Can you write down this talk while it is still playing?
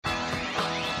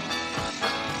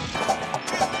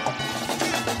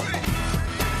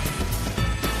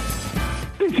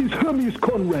name is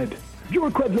Conrad,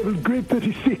 bureaucrat level grade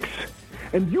 36,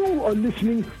 and you are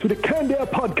listening to the Canned Air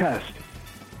Podcast.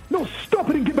 Now stop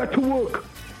it and get back to work.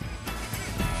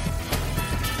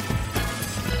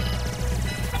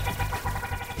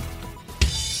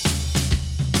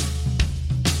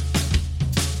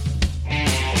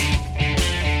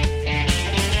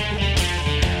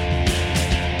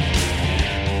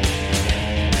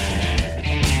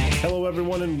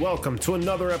 Everyone, and welcome to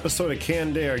another episode of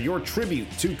Canned Air, your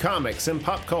tribute to comics and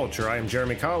pop culture. I am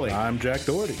Jeremy Colley. I'm Jack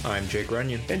Doherty. I'm Jake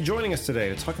Runyon. And joining us today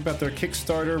to talk about their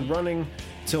Kickstarter running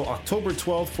till October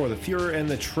 12th for The Fuhrer and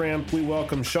the Tramp, we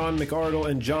welcome Sean McArdle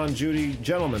and John Judy.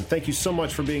 Gentlemen, thank you so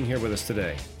much for being here with us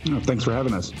today. Oh, thanks for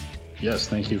having us. Yes,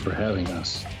 thank you for having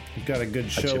us. You've got a good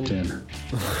show. I chipped in.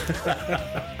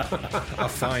 A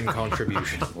fine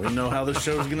contribution. We know how the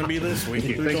show's going to be this week.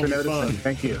 Thanks for noticing.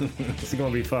 Thank you. It's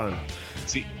going to be fun.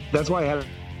 See, that's why I had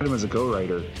him as a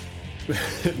co-writer.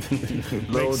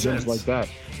 Little gems like that.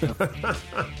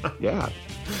 Yeah.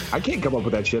 I can't come up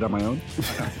with that shit on my own.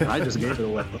 I just gave it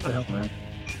away. What the hell, man?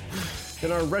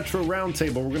 In our Retro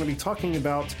Roundtable, we're going to be talking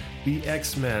about the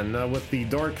X-Men with the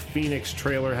Dark Phoenix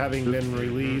trailer having been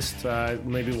released.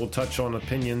 Maybe we'll touch on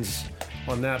opinions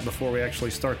on that before we actually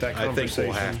start that conversation.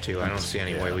 I think we'll have to. I don't see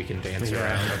any way we can dance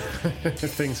around it.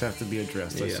 Things have to be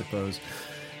addressed, I suppose.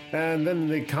 And then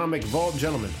the Comic Vault,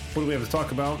 gentlemen. What do we have to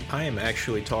talk about? I am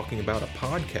actually talking about a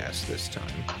podcast this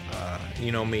time.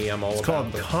 You know me, I'm all it's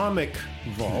about called Comic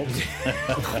Vault.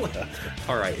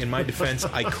 All right, in my defense,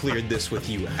 I cleared this with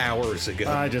you hours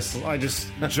ago. I just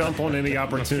jump on any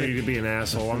opportunity to be an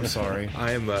asshole. I'm sorry.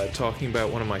 I am talking about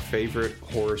one of my favorite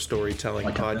horror storytelling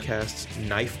podcasts,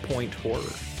 Knife Point Horror.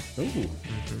 Ooh.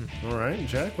 Mm-hmm. All right,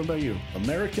 Jack, what about you?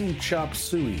 American Chop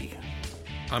Suey.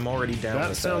 I'm already down with that.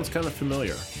 That sounds kind of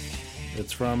familiar.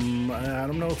 It's from, I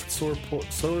don't know if it's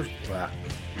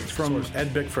it's from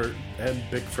Ed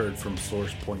Bickford from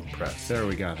Source Point Press. There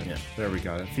we got it. Yeah. There we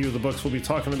got it. A few of the books we'll be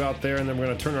talking about there, and then we're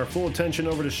going to turn our full attention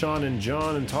over to Sean and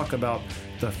John and talk about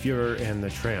The Fuhrer and the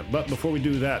Tramp. But before we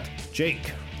do that,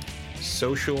 Jake.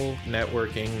 Social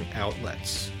networking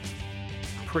outlets.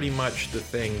 Pretty much the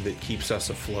thing that keeps us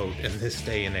afloat in this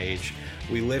day and age.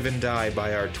 We live and die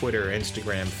by our Twitter,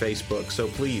 Instagram, Facebook, so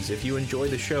please, if you enjoy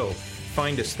the show,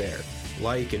 find us there.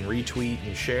 Like and retweet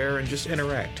and share and just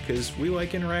interact, because we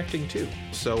like interacting too.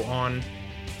 So on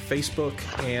Facebook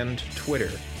and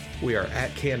Twitter, we are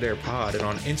at Canned Air Pod, and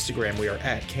on Instagram, we are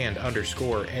at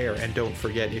Canned_Air. And don't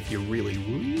forget, if you really,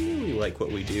 really like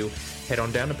what we do, head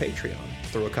on down to Patreon.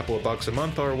 Throw a couple of bucks a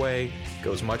month our way.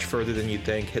 Goes much further than you'd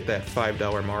think. Hit that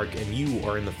 $5 mark, and you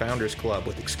are in the Founders Club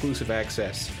with exclusive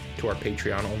access to our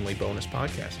Patreon-only bonus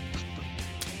podcast.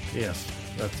 Yes.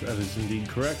 That is indeed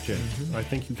correct, Jay. Mm-hmm. I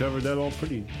think you covered that all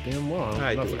pretty damn well.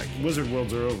 Wizard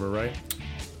Worlds are over, right?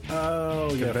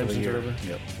 Oh, yeah. Conventions are over?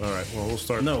 Yep. All right, well, we'll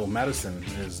start. No, Madison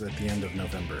is at the end of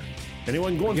November.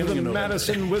 Anyone going to the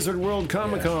Madison Wizard World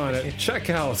Comic Con at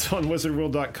checkout on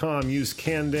wizardworld.com. Use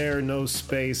Canned Air, no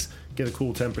space. Get a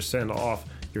cool 10% off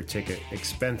your ticket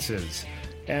expenses.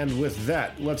 And with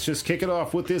that, let's just kick it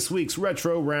off with this week's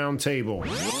Retro Roundtable.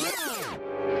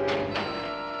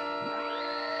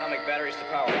 Batteries to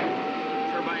power.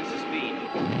 Turbines to speed.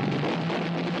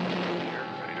 Here,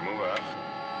 ready to move out.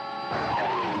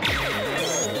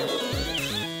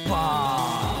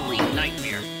 Holy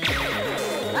nightmare.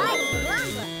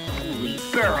 Holy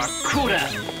barracuda.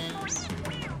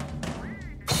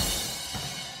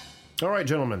 All right,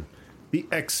 gentlemen. The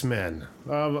X-Men.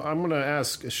 I'm going to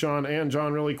ask Sean and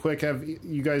John really quick. Have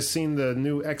you guys seen the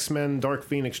new X-Men Dark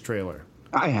Phoenix trailer?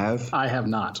 I have. I have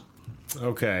not.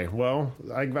 Okay, well,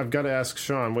 I've got to ask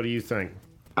Sean, what do you think?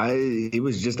 It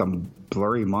was just a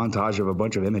blurry montage of a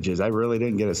bunch of images. I really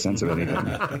didn't get a sense of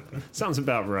anything. Sounds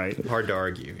about right. Hard to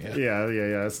argue. Yeah.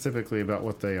 It's typically about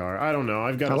what they are. I don't know.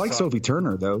 I like Sophie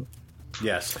Turner, though.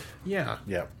 Yes. Yeah.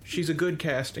 She's a good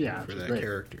casting for that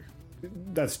character.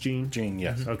 That's Jean? Jean,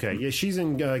 yes. Okay, yeah, she's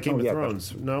in Game of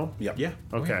Thrones, no? Yep. Yeah.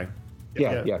 Okay.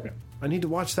 Yeah. I need to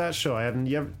watch that show. I haven't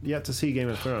yet to see Game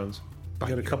of Thrones. You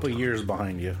got a couple of years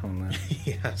behind you on that.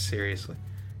 Yeah, seriously.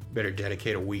 Better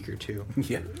dedicate a week or two.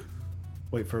 Yeah.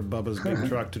 Wait for Bubba's big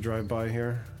truck to drive by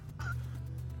here.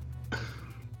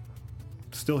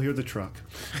 Still hear the truck.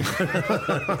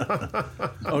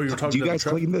 Oh, you were talking. Do you guys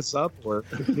clean this up, or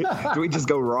do we just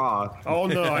go raw? Oh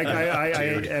no, I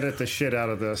edit the shit out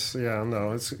of this. Yeah,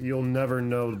 no, you'll never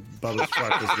know Bubba's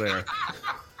truck is there.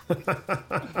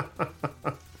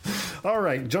 All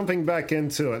right, jumping back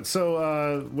into it.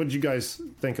 So, what did you guys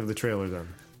think of the trailer then?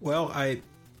 Well, I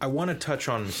want to touch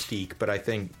on Mystique, but I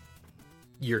think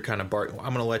you're kind of I'm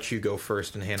going to let you go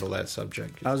first and handle that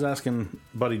subject. I was asking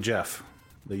Buddy Jeff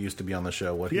that used to be on the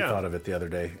show, what he thought of it the other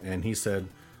day. And he said,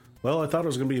 well, I thought it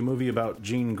was going to be a movie about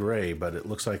Jean Grey, but it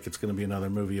looks like it's going to be another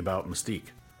movie about Mystique.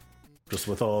 Just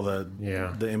with all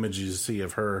the images you see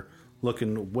of her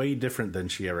looking way different than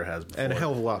she ever has before. And a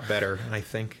hell of a lot better, I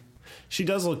think. She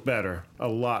does look better, a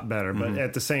lot better, but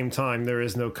at the same time, there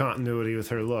is no continuity with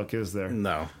her look, is there?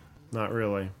 No. Not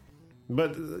really.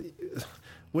 But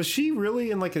was she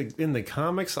really in in the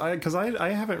comics? Because I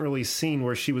haven't really seen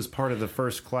where she was part of the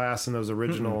First Class in those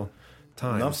original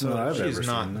times. She's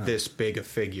not this big a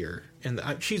figure. And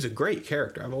she's a great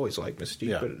character. I've always liked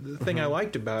Mystique. But the thing I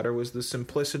liked about her was the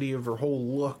simplicity of her whole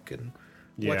look and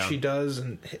what she does.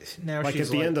 And now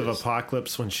she's at the end of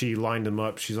Apocalypse, when she lined him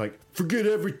up, she's like, forget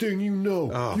everything you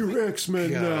know. You're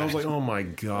X-Men now. I was like, oh my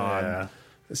God.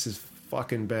 This is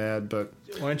fucking bad. But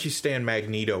why don't you stand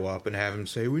Magneto up and have him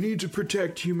say, we need to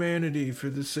protect humanity for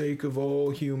the sake of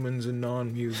all humans and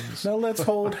non-mutants. Now let's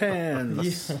hold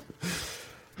hands.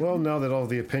 Well, now that all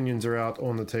the opinions are out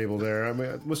on the table there, I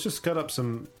mean, let's just cut up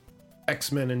some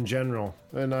X-Men in general.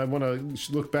 And I want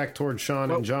to look back towards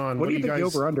Sean and John. What do you think the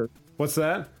over-under? What's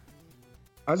that?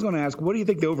 I was going to ask, what do you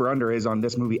think the over-under is on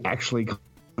this movie actually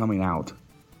coming out?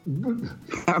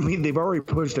 I mean, they've already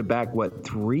pushed it back,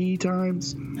 3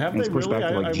 times? Have they really?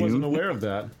 Back to, I June? wasn't aware of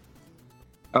that.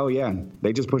 Oh, yeah.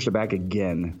 They just pushed it back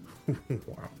again.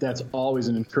 Wow. That's always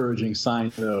an encouraging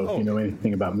sign, though, if you know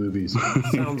anything about movies.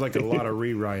 Sounds like a lot of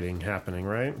rewriting happening,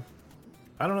 right?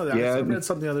 I don't know. I read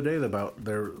something the other day about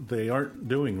they aren't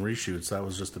doing reshoots. That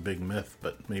was just a big myth,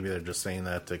 but maybe they're just saying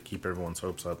that to keep everyone's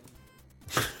hopes up.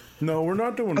 No, we're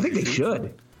not doing. I think they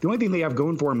should. The only thing they have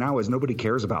going for them now is nobody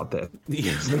cares about this.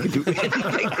 Yes. They can do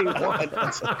anything they want.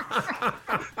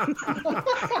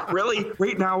 Really,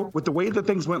 right now, with the way that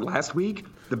things went last week,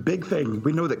 the big thing,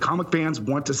 we know that comic fans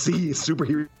want to see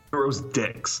superheroes'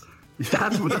 dicks.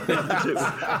 That's what they have to do.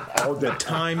 All the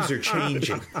times are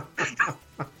changing.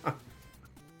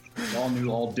 All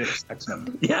new, all dicks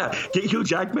X-Men. Yeah, get Hugh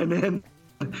Jackman in.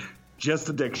 Just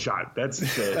a dick shot. That's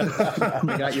it.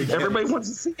 Everybody wants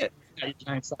to see it. Got your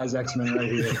giant size X-Men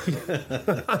right here.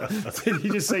 Did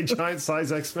you just say giant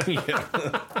size X-Men?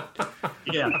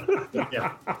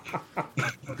 Yeah.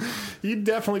 You'd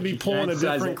definitely be pulling a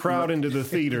different crowd into the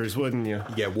theaters, wouldn't you?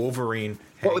 Yeah, Wolverine.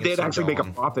 Well, they'd actually make a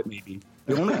profit, maybe.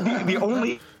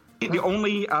 The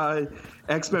only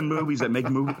X-Men movies that make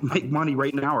money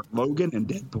right now are Logan and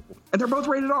Deadpool, and they're both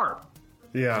rated R.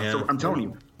 Yeah. So I'm telling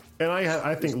you. And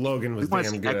I think Logan was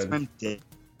damn good. X-Men dick.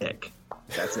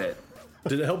 That's it.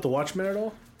 Did it help the Watchmen at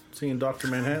all? Seeing Dr.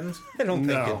 Manhattans? I don't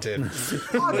think it did.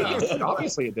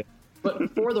 Obviously it did. But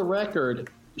for the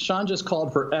record, Sean just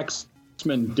called for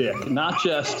X-Men dick, not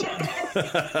just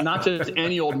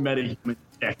any old metahuman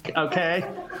dick. Okay,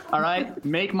 all right.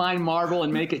 Make mine Marvel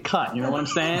and make it cut. You know what I'm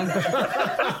saying?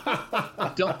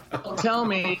 Don't tell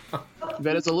me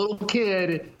that as a little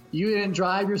kid you didn't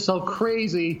drive yourself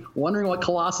crazy wondering what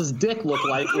Colossus' dick looked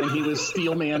like when he was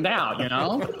steel-manned out, you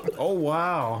know? Oh,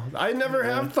 wow. I never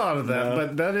have thought of that,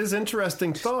 but that is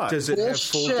interesting thought. Does it have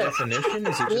full definition?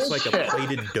 Is it just like a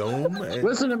plated dome?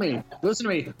 Listen to me.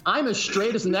 I'm as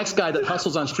straight as the next guy that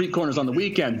hustles on street corners on the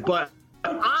weekend, but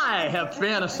I have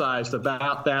fantasized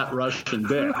about that Russian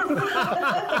dick.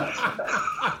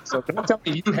 So don't tell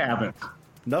me you haven't.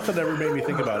 Nothing ever made me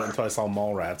think about it until I saw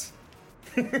Mallrats.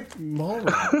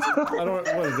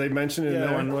 Mallrats? What did they mention in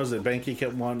there? When was it? Banky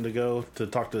kept wanting to go to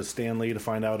talk to Stan Lee to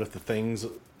find out if the Thing's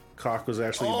cock was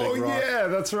actually a big rock. Oh, yeah,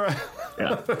 that's right.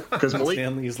 Yeah, because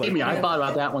Stanley's like, I thought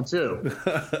about that one too.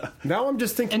 Now I'm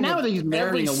just thinking, and now that he's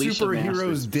marrying every Alicia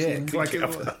superhero's dick. Like, you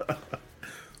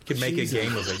could make a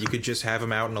game of it. You could just have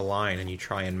them out in a line and you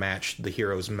try and match the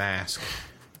hero's mask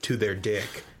to their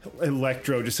dick.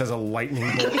 Electro just has a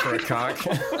lightning bolt for a cock.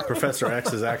 Professor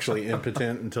X is actually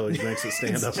impotent until he makes it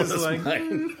stand up. Just like,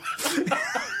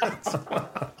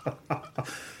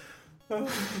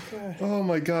 oh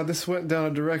my god, this went down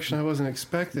a direction I wasn't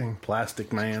expecting.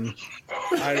 Plastic Man.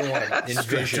 I don't want to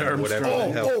envision or whatever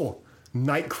the hell. Oh,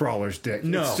 Nightcrawler's dick.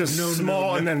 No, it's just no,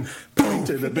 small and then boom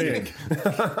to the big.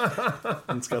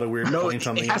 It's got a weird point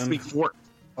on the it has to be end. forked.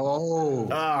 Oh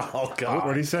god.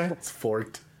 What did he say? It's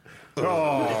forked.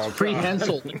 It's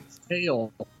prehensile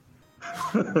tail.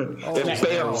 It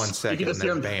fails. 1 second, You can just and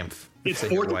hear then him. bamf. It's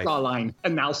in your fourth wife. line,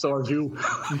 and now so are you.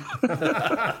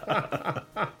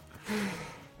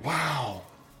 Wow.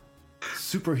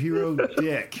 Superhero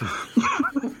dick.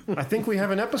 I think we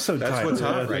have an episode That's title. what's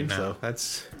hot I right think now. so.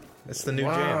 That's the new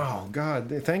jam. Wow,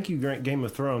 God. Thank you, Game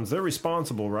of Thrones. They're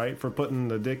responsible, right, for putting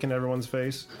the dick in everyone's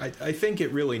face? I think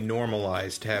it really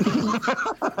normalized having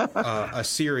a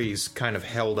series kind of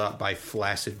held up by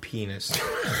flaccid penis.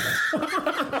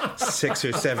 6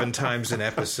 or 7 times an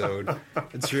episode.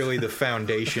 It's really the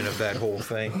foundation of that whole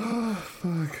thing. Oh,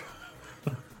 fuck.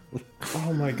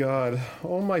 Oh my god.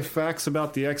 All my facts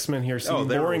about the X-Men here seem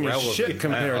boring as shit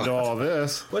compared to all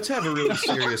this. Let's have a really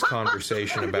serious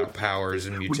conversation about powers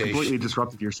and We mutation. completely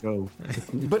disrupted your show.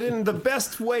 But in the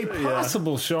best way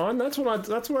possible, Sean. That's what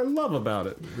I love about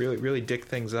it. Really dick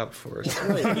things up for us.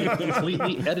 Completely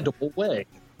editable way.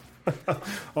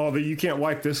 Oh, but you can't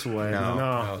wipe this away.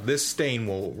 No. This stain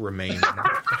will remain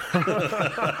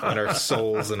on our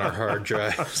souls and our hard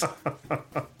drives.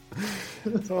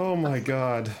 Oh my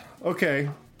god. Okay.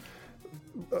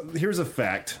 Here's a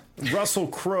fact. Russell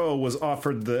Crowe was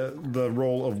offered the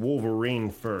role of Wolverine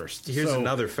first. Here's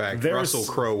another fact. Russell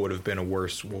Crowe would have been a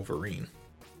worse Wolverine.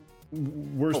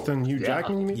 Worse than Hugh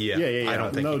Jackman, you mean? Yeah. I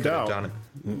don't think he could have done it.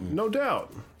 No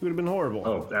doubt. It would have been horrible.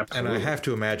 Oh, absolutely. And I have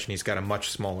to imagine he's got a much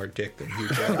smaller dick than Hugh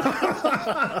Jackman.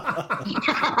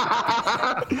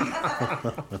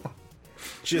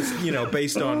 Just,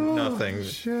 based on nothing.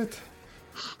 Shit.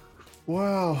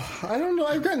 Wow. I don't know.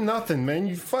 I've got nothing, man.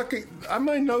 You fucking...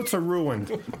 my notes are ruined.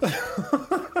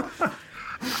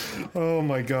 Oh,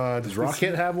 my God. Does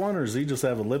Rocket have one, or does he just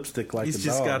have a lipstick like He's the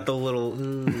just dog? got the little...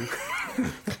 Ooh.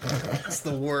 That's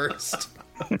the worst.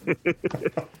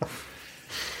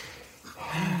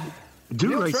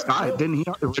 Ray Scott, didn't he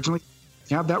originally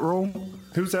have that role?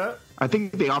 Who's that? I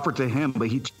think they offered to him, but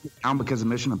he turned it down because of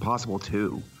Mission Impossible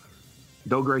 2.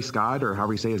 Dougray Scott, or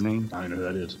however you say his name. I don't know who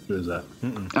that is. Who is that?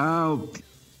 Oh,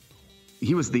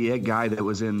 he was the guy that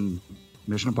was in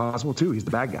Mission Impossible 2. He's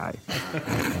the bad guy.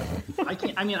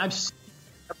 I've seen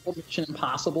several Mission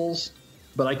Impossibles,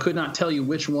 but I could not tell you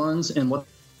which ones and what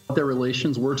their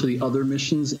relations were to the other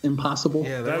Missions Impossible.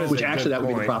 Yeah, that is which a actually good that would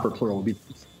be the point. proper plural. Would be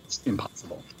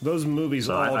Impossible. Those movies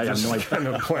So all I have just no idea. kind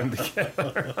of blend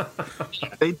together.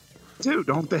 They do,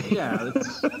 don't they? Yeah.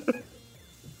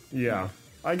 Yeah.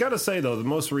 I gotta say, though, the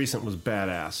most recent was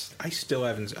badass. I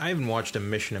haven't watched a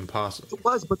Mission Impossible. It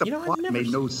was, but the I've plot never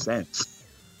made no sense.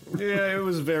 Yeah, it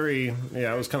was it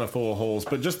was kind of full of holes.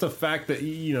 But just the fact that,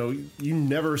 you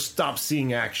never stopped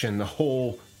seeing action the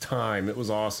whole time. It was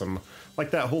awesome.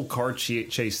 Like that whole car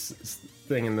chase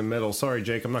thing in the middle. Sorry,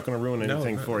 Jake, I'm not going to ruin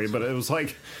anything for you. But it was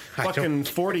like fucking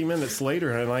 40 minutes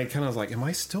later, and I kind of was like, am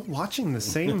I still watching the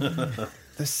same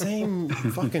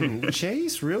fucking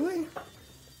chase? Really?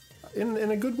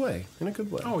 In a good way. In a good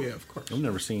way. Oh, yeah, of course. I've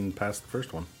never seen past the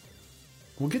first one.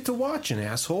 We'll get to watching,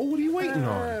 asshole. What are you waiting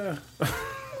on?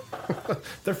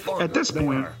 They're fun. At this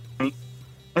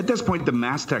point, the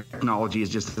mask technology is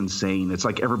just insane. It's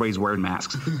like everybody's wearing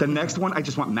masks. The next one, I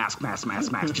just want mask.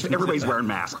 Just everybody's wearing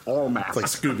masks. All masks.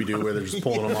 It's like Scooby-Doo, where they're just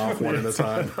pulling them off one at a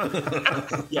time.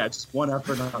 Yeah, just one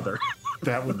after another.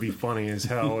 That would be funny as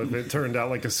hell if it turned out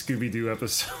like a Scooby-Doo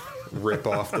episode. Rip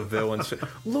off the villains.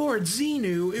 Lord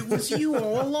Xenu, it was you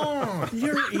all along.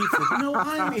 You're Ethan. No,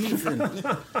 I'm Ethan.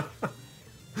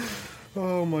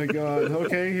 Oh my god.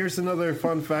 Okay, here's another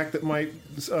fun fact that might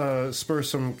spur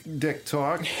some dick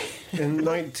talk. In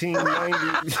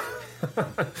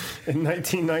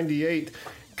 1998,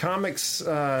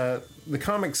 the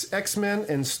comics X-Men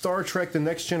and Star Trek The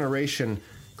Next Generation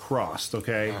crossed,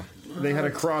 okay? They had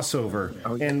a crossover.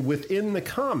 And within the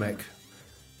comic,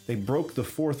 they broke the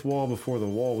fourth wall before the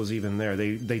wall was even there.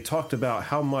 They talked about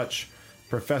how much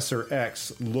Professor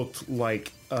X looked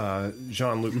like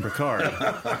Jean-Luc Picard.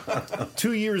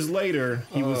 2 years later,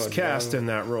 he was cast in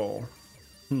that role.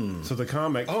 So the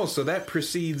comic... Oh, so that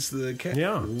precedes the...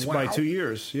 Yeah, Wow. by 2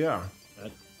 years, yeah.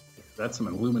 That's some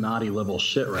Illuminati level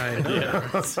shit, right? Yeah.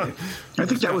 I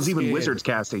think that was even Wizards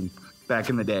casting back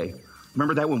in the day.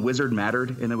 Remember that when Wizard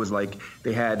mattered? And it was like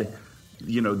they had,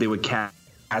 they would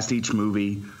cast each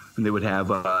movie, and they would have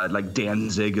like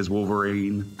Danzig as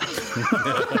Wolverine.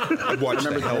 I'd watch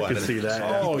the hell out of See it. that?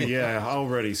 Oh, yeah,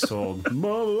 already sold.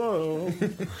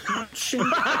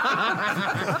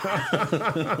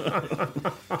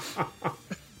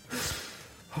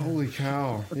 Holy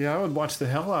cow. Yeah, I would watch the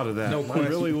hell out of that. No I question.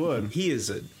 really would. He is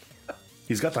a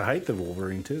He's got the height of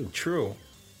Wolverine, too. true.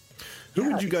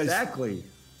 Who would you guys... Exactly.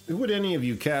 Who would any of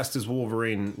you cast as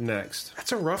Wolverine next?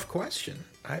 That's a rough question.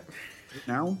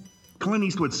 Now, Clint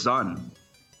Eastwood's son.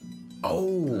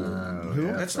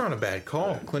 That's not a bad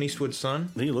call. Clint Eastwood's son.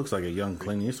 He looks like a young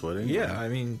Clint Eastwood. Anyway. Yeah, I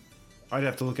mean, I'd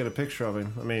have to look at a picture of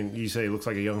him. I mean, you say he looks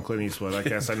like a young Clint Eastwood. I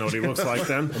guess I know what he looks like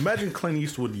then. Imagine Clint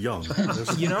Eastwood young.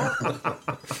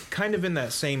 kind of in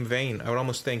that same vein, I would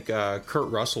almost think Kurt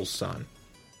Russell's son.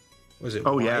 Was it?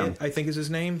 Oh, yeah. Wyatt, I think is his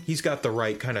name. He's got the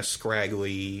right kind of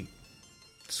scraggly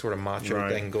sort of macho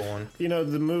thing going. You know,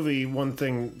 the movie, one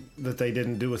thing that they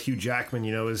didn't do with Hugh Jackman,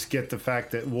 you know, is get the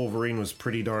fact that Wolverine was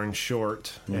pretty darn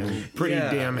short and pretty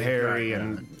damn hairy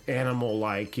and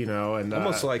animal-like, you know. And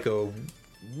almost like a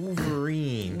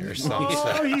Wolverine or something.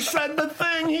 Oh, he said the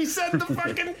thing! He said the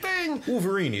fucking thing!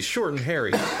 Wolverine, he's short and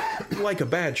hairy, like a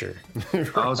badger.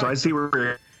 Oh, so I see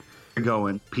where you're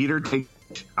going. Peter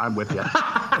Dinklage, I'm with you.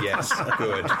 Yes,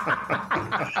 good.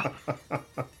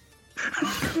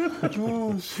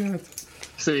 Oh, shit.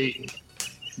 See,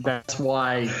 that's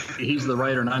why he's the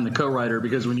writer and I'm the co-writer,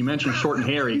 because when you mentioned short and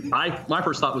hairy, my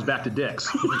first thought was back to dicks.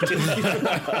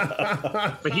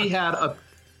 But he had a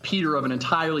Peter of an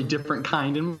entirely different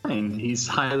kind in mind. He's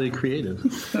highly creative.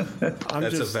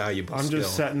 That's a valuable skill. I'm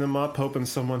just setting them up, hoping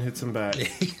someone hits them back.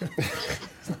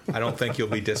 I don't think you'll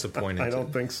be disappointed. I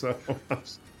don't think so.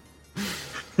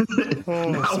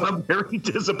 Now I'm very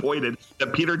disappointed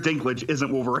that Peter Dinklage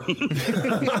isn't Wolverine.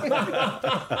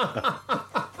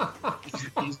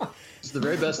 He's the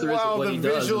very best there is at what he does.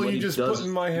 Wow, the visual you just put in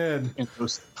my head.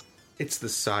 It's the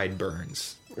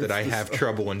sideburns that I have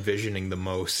trouble envisioning the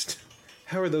most.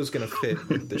 How are those going to fit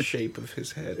with the shape of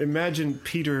his head? Imagine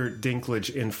Peter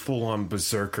Dinklage in full-on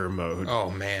berserker mode.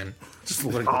 Oh, man. Just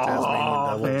like the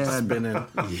Tasmanian devil spinning.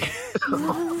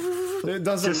 It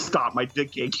doesn't... Just stop. My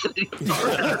dick can't get any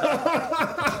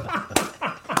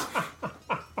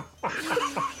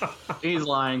He's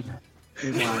lying.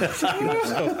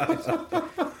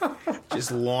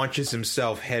 Just launches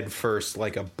himself head first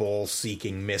like a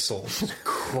ball-seeking missile. Just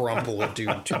crumple a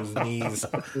dude to his knees.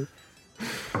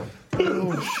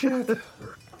 Oh, shit.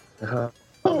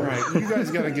 All right, you guys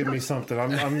got to give me something.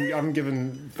 I'm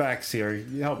giving facts here.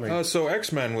 Help me. So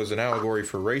X-Men was an allegory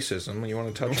for racism. You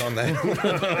want to touch on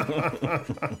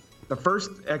that? The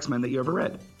first X-Men that you ever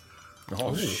read.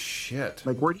 Oh, shit.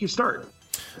 Like, where do you start?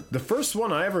 The first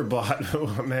one I ever bought,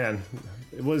 oh, man,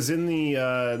 it was in the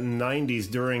 90s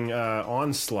during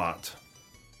Onslaught.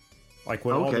 Like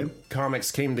when all the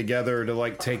comics came together to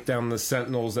like take down the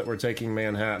Sentinels that were taking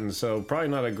Manhattan. So probably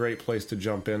not a great place to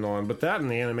jump in on, but that and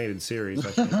the animated series,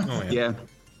 I think. Oh, yeah.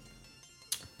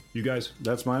 You guys?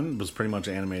 That's mine. Was pretty much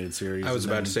animated series. I was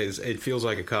about to say this. It feels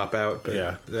like a cop out,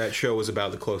 but that show was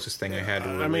about the closest thing I had to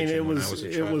religion. I mean, it when I was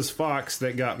a child. it was Fox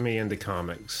that got me into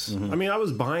comics. I mean, I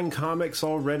was buying comics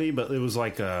already, but it was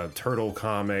like Turtle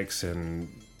comics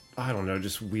and I don't know,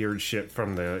 just weird shit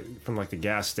from like the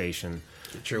gas station.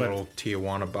 Get your little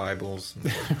Tijuana Bibles.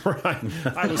 Right.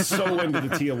 I was so into the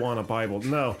Tijuana Bible.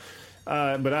 No.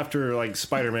 But after like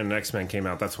Spider-Man and X-Men came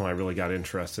out, that's when I really got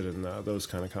interested in those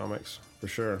kind of comics, for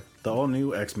sure. The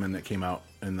all-new X-Men that came out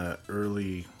in the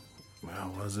early...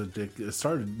 Wow, was it? It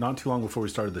started not too long before we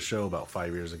started the show, about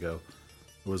 5 years ago.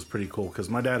 It was pretty cool, because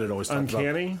my dad had always talked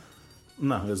Uncanny?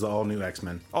 No, it was the all-new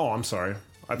X-Men. Oh, I'm sorry.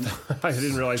 I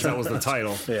didn't realize that was the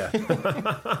title. Yeah.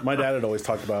 My dad had always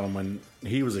talked about them when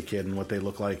he was a kid and what they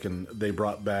looked like, and they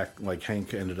brought back, like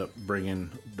Hank ended up bringing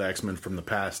the X-Men from the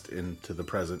past into the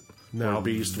present. Now,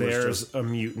 Beast there's a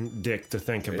mutant dick to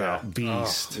think about.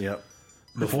 Beast. Yep.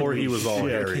 Before he was all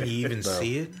hairy. Can you even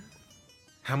see it?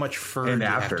 How much fur do you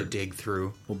have to dig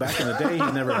through? Well, back in the day,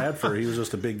 he never had fur. He was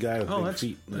just a big guy with big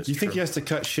feet. Do you think he has to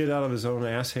cut shit out of his own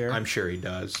ass hair? I'm sure he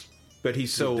does. But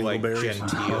he's so, like,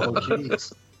 genteel,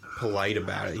 polite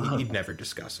about it. He'd never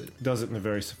discuss it. Does it in a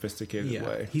very sophisticated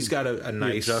way. He's got a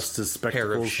nice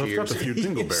pair of shears. Got a few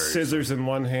dingleberries. Scissors in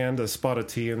one hand, a spot of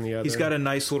tea in the other. He's got a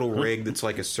nice little rig that's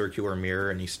like a circular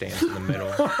mirror, and he stands in the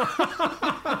middle.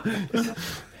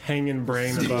 Hanging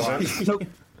brain above it.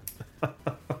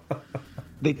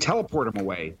 They teleport him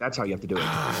away. That's how you have to do it.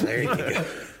 There you go.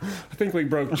 I think we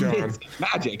broke John.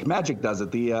 Magic does it.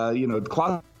 The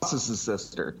Colossus'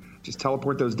 sister. Just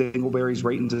teleport those dingleberries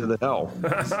right into the hell.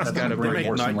 That's got to bring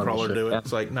Nightcrawler do it.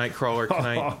 It's like, Nightcrawler, can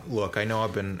I... Look, I know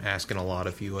I've been asking a lot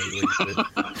of you lately, but...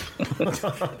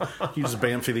 You just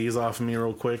bamfy these off of me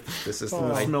real quick. This is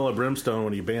the smell of brimstone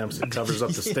when he bamps. It covers up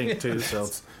the stink, too, so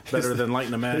it's better than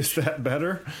lighting a match. Is that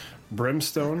better?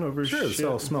 Brimstone over shit?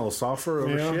 Sure, smell sulfur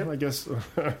over shit. I guess...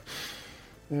 Yeah,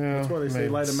 that's why they say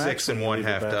light a match. 6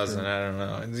 1/2 dozen.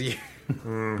 I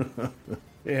don't know.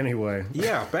 Anyway,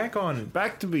 yeah,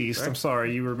 back to Beast. I'm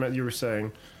sorry, you were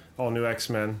saying all new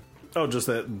X-Men. Oh, just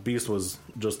that Beast was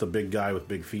just a big guy with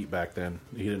big feet back then.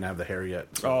 He didn't have the hair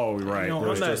yet. So. Oh, right. It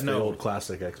was just the old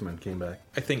classic X-Men came back.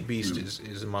 I think Beast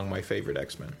is among my favorite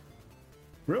X-Men.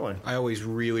 Really? I always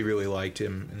really, really liked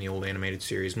him in the old animated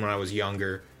series. When I was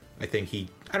younger, I think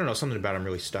I don't know, something about him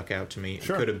really stuck out to me.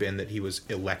 Sure. It could have been that he was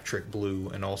electric blue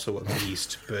and also a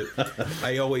beast, but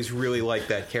I always really liked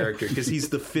that character because he's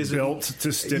the physical... Built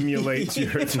to stimulate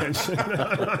your attention.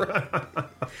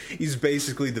 He's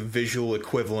basically the visual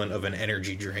equivalent of an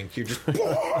energy drink. You're just,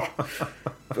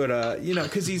 but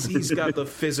because he's got the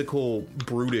physical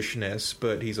brutishness,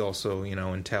 but he's also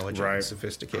intelligent, and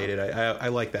sophisticated. I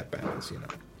like that balance.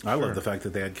 I love the fact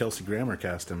that they had Kelsey Grammer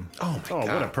cast him. Oh my God,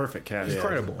 what a perfect cast!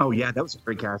 Incredible. Oh yeah, that was a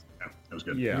great cast. That was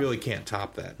good. Yeah, you really can't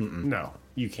top that. No,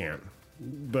 you can't.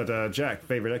 But Jack,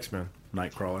 favorite X-Men?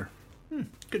 Nightcrawler.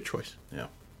 Good choice. Yeah,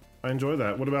 I enjoy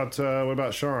that. What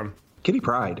about Sean? Kitty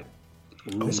Pryde.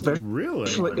 Really?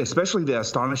 Especially the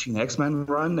Astonishing X-Men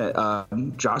run that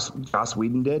Joss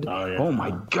Whedon did. Oh, yeah. Oh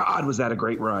my God, was that a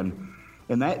great run?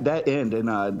 And that end in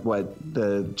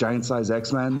the Giant Size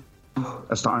X-Men,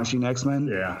 Astonishing X-Men.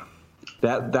 Yeah.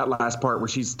 That last part where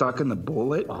she's stuck in the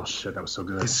bullet. Oh shit, that was so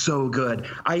good. It's so good.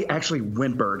 I actually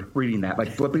whimpered reading that,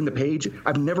 like flipping the page.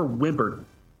 I've never whimpered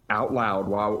out loud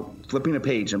while flipping a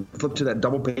page, and flipped to that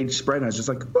double page spread, and I was just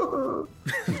like,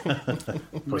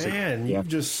 Man, you've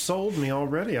just sold me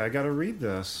already. I got to read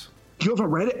this. You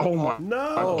haven't read it? Oh my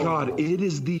No. God, it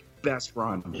is the best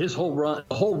run. His whole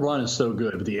run is so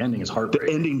good, but the ending is heartbreaking.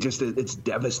 The ending it's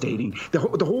devastating. The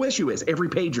whole issue is every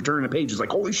page you're turning a page is like,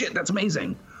 holy shit, that's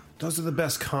amazing. Those are the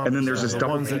best comics. And then there's this the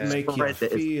double ones that make you spread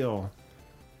that is- feel.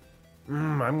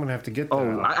 I'm gonna have to get that.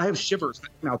 Oh, I have shivers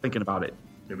now thinking about it.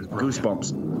 It was goosebumps.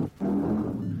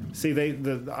 See,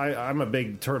 I'm a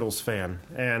big Turtles fan,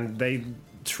 and they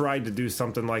tried to do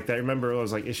something like that. Remember, it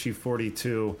was like issue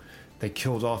 42. They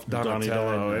killed off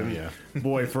Donatello, and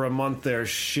boy, for a month there,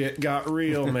 shit got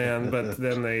real, man. But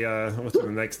then they, what's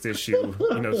the next issue?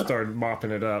 Started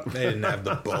mopping it up. They didn't have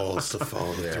the balls to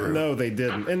follow through. No, they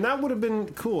didn't, and that would have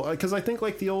been cool because I think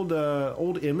like the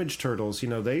old Image Turtles,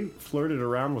 they flirted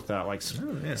around with that, like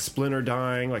Splinter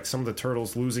dying, like some of the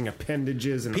turtles losing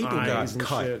appendages and people eyes got and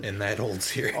cut shit. in that old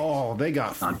series. Oh, they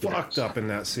got fucked up in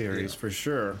that series for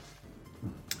sure.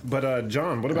 But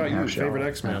John, what about you? Favorite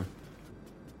X-Men?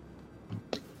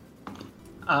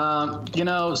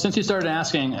 Since you started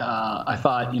asking, I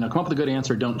thought, come up with a good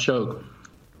answer. Don't choke.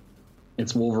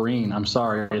 It's Wolverine. I'm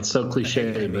sorry. It's so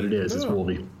cliche, but it is. It's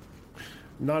Wolverine.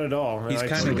 Not at all. He's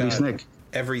kind of got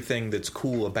everything that's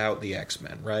cool about the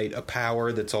X-Men, right? A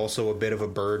power that's also a bit of a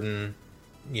burden,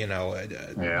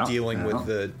 dealing with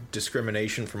the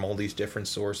discrimination from all these different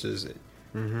sources. It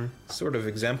sort of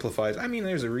exemplifies. I mean,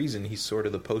 there's a reason he's sort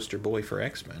of the poster boy for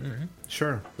X-Men. Right?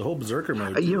 Sure. The whole Berserker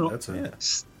mode. That's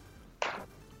it.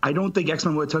 I don't think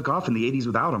X-Men would have took off in the 80s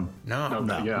without him.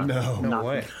 No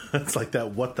way. It's like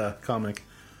that What the comic.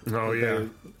 Oh, yeah.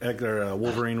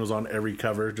 Wolverine was on every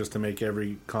cover just to make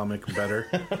every comic better.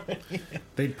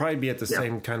 They'd probably be at the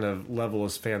same kind of level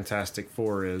as Fantastic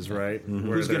Four is, right?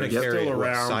 Mm-hmm. Who's going to carry still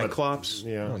around, Cyclops?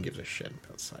 Yeah. No one gives a shit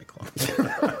about Cyclops.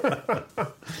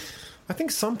 I think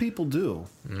some people do,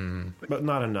 but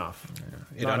not enough.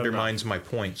 Yeah. It undermines my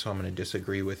point, so I'm going to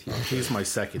disagree with you. He's my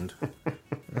second.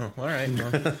 Oh, all right.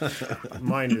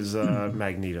 Mine is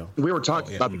Magneto. We were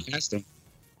talking about the casting.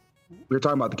 We were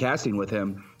talking about the casting with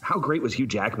him. How great was Hugh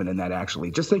Jackman in that,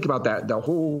 actually? Just think about that. The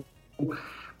whole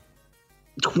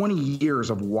 20 years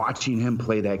of watching him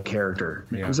play that character.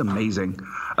 It was amazing.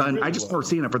 And I just started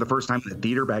seeing it for the first time in the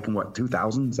theater back in,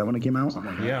 2000? Is that when it came out?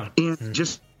 Yeah. And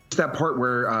just that part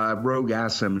where Rogue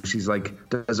asks him, she's like,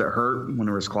 does it hurt when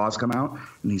his claws come out?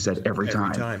 And he said, every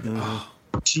time.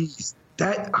 Jeez.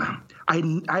 That I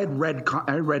had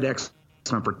read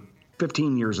X-Men for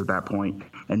 15 years at that point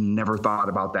and never thought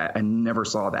about that. I never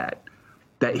saw that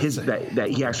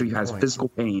he actually has physical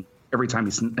pain every time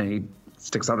he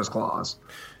sticks out his claws.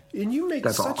 And you make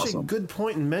such a good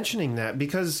point in mentioning that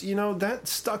because that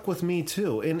stuck with me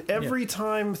too. And every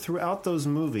time throughout those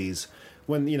movies,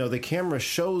 when the camera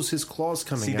shows his claws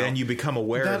coming out, then you become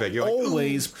aware of it. You're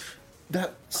always.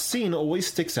 That scene always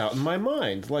sticks out in my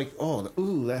mind. Like,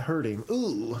 that hurt him.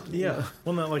 Ooh. Yeah.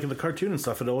 Well, not like in the cartoon and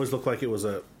stuff, it always looked like it was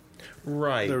a...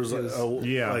 Right. There was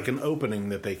like an opening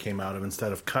that they came out of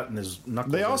instead of cutting his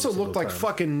knuckles. They also looked like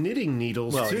fucking knitting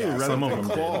needles, too, rather than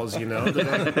claws,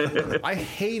 I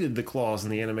hated the claws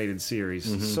in the animated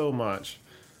series so much.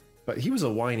 But he was a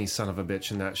whiny son of a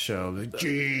bitch in that show.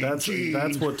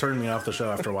 That's what turned me off the show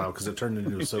after a while, because it turned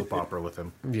into a soap opera with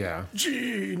him. Yeah.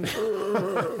 Gene!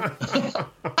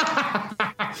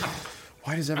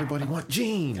 Why does everybody want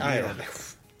Gene? I don't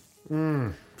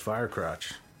know.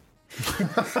 Firecrotch.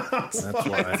 That's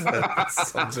why. That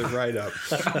sums it right up.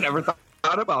 I never thought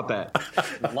about that.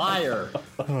 Liar.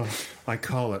 I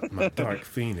call it my Dark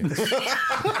Phoenix.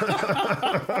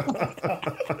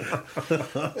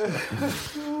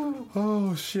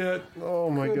 Oh, shit. Oh,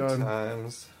 my God.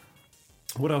 Times.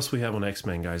 What else we have on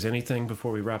X-Men, guys? Anything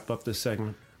before we wrap up this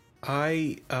segment?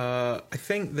 I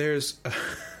think there's a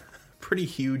pretty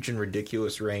huge and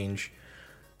ridiculous range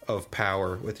of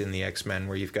power within the X-Men,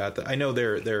 where you've got I know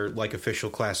they're like official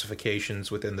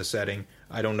classifications within the setting.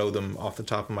 I don't know them off the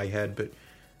top of my head, but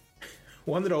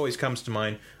one that always comes to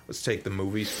mind, let's take the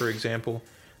movies, for example.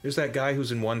 There's that guy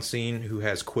who's in one scene who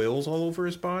has quills all over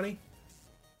his body.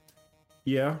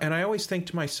 Yeah. And I always think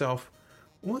to myself,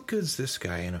 what good's this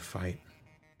guy in a fight?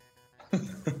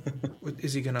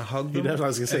 Is he going to hug them? I was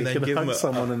going to say, he's going to hug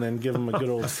someone and then give him a good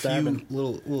old stabbing.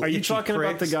 Are you talking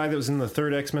about the guy that was in the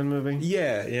third X-Men movie?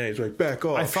 Yeah, he's like, back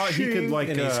off. I thought he could, like,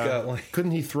 and he's got, like...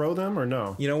 Couldn't he throw them, or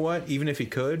no? You know what? Even if he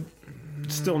could...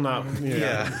 Still not...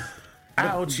 Yeah.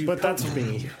 Ouch, you but that's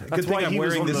me. Good thing I'm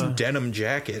wearing this denim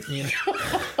jacket. You know?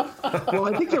 Well,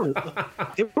 I think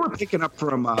they were picking up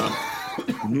from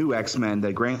New X-Men,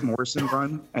 the Grant Morrison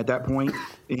run at that point.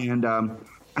 And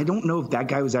I don't know if that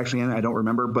guy was actually in it. I don't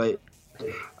remember. But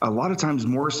a lot of times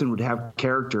Morrison would have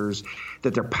characters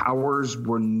that their powers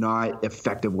were not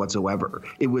effective whatsoever.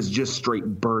 It was just straight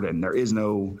burden. There is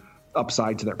no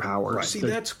upside to their powers. Right. See,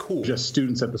 that's cool. Just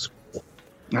students at the school.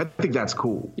 I think that's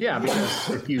cool. Yeah, because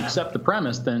if you accept the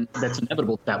premise, then that's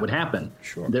inevitable that would happen.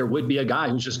 Sure. There would be a guy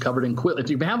who's just covered in quill. If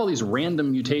you have all these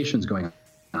random mutations going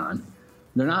on,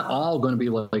 they're not all going to be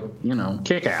like,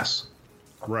 kick-ass.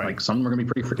 Right. Like, some of them are going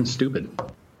to be pretty freaking stupid.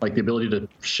 Like the ability to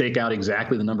shake out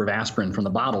exactly the number of aspirin from the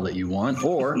bottle that you want,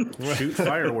 or shoot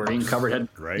fireworks. Being covered head.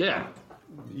 Right. Yeah.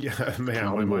 Yeah, man,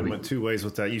 my mind went two ways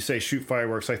with that. You say shoot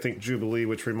fireworks, I think Jubilee,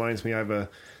 which reminds me,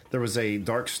 there was a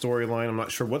dark storyline. I'm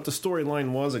not sure what the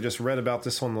storyline was. I just read about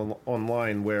this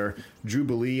online where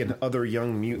Jubilee and other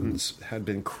young mutants had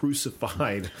been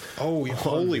crucified. Oh,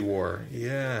 Holy War.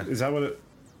 Yeah. Is that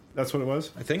that's what it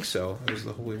was? I think so. It was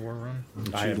the Holy War run.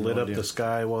 She lit up the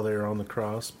sky while they were on the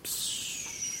cross.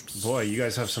 Boy, you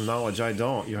guys have some knowledge I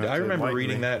don't. I remember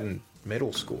reading that in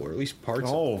middle school, or at least parts of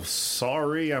it. Oh,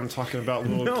 sorry. I'm talking about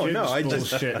little kids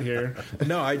bullshit here.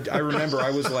 No, I remember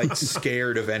I was like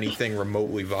scared of anything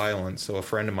remotely violent. So a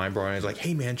friend of mine brought in, was like,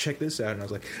 hey man, check this out. And I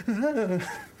was like,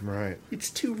 right. It's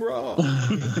too raw.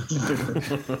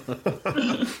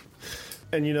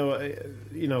 And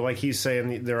like he's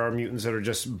saying, there are mutants that are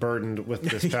just burdened with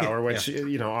this power, which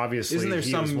obviously isn't there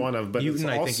he is one of. But mutant? it's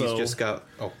also, I think he's just got.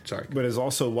 Oh, sorry. But is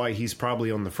also why he's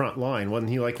probably on the front line. Wasn't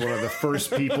he like one of the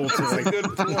first people to like? Good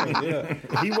point. Yeah,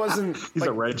 he wasn't. He's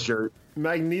a red shirt.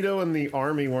 Magneto and the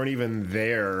army weren't even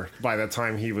there by the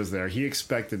time he was there. He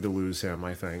expected to lose him,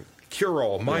 I think.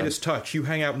 Cure-all, Midas touch, you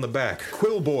hang out in the back.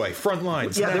 Quill boy, front line.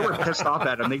 Yeah, they were pissed off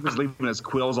at him. They was leaving his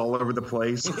quills all over the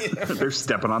place. They're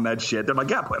stepping on that shit. They're like,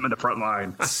 yeah, put him in the front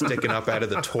line. Sticking up out of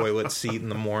the toilet seat in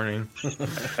the morning.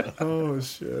 Oh,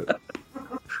 shit.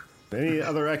 Any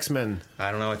other X-Men?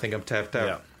 I don't know. I think I'm tapped out.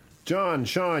 Yeah. John,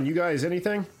 Sean, you guys,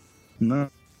 anything? No.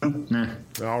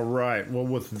 All right. Well,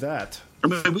 with that... I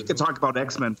mean, we could talk about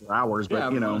X-Men for hours, but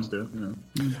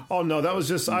Oh no, that was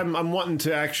just I'm wanting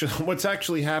to actually. What's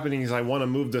actually happening is I want to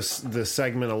move this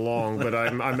segment along, but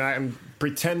I'm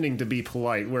pretending to be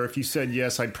polite. Where if you said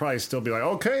yes, I'd probably still be like,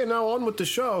 okay, now on with the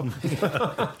show.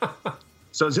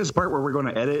 So is this part where we're going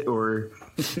to edit, or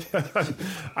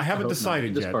I haven't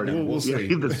decided yet. We'll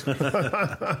see.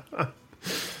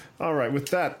 All right, with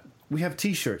that. We have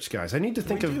T-shirts, guys. I need to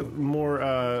think of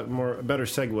better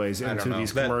segues into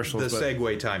these commercials. The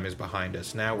segue time is behind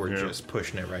us. Now we're just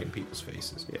pushing it right in people's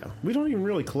faces. Yeah, we don't even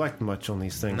really collect much on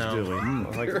these things, do we?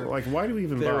 Like, why do we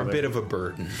even bother? They're a bit of a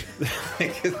burden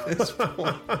at this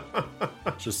point.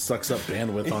 Just sucks up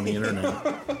bandwidth on the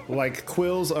internet. Like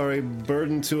quills are a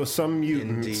burden to some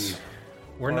mutants. Indeed.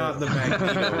 We're not the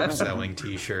Magneto of selling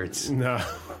T-shirts. No.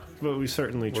 But we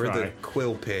certainly try. We're the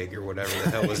Quill Pig or whatever the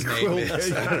hell his name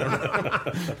is. I don't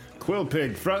know. Quill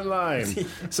Pig, frontline.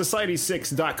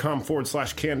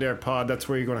 Society6.com/Canned Air Pod. That's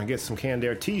where you're going to get some Canned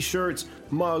Air t-shirts,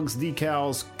 mugs,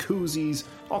 decals, koozies,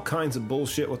 all kinds of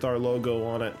bullshit with our logo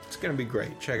on it. It's going to be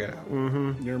great. Check it out.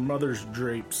 Mm-hmm. Your mother's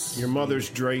drapes. Your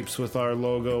mother's drapes with our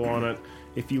logo on it.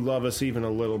 If you love us even a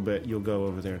little bit, you'll go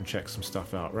over there and check some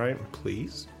stuff out, right?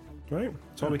 Please. Right?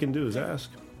 That's all we can do is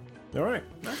ask. All right.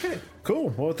 Okay.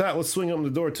 Cool. Well, with that, let's swing open the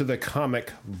door to the Comic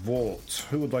Vault.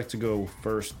 Who would like to go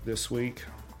first this week?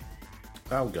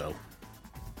 I'll go.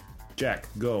 Jack,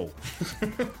 go.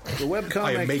 The webcomic.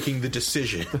 I am making the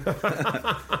decision.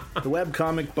 The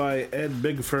webcomic by Ed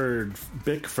Bickford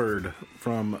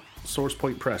from Source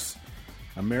Point Press.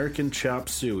 American Chop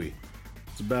Suey.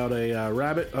 It's about a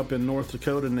rabbit up in North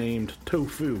Dakota named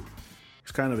Tofu.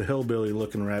 He's kind of a hillbilly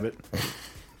looking rabbit.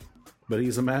 But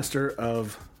he's a master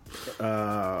of...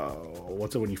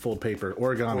 what's it when you fold paper?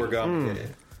 Origami. Yeah.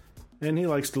 And he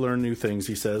likes to learn new things,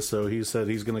 he says. So he said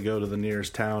he's going to go to the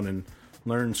nearest town and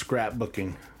learn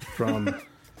scrapbooking from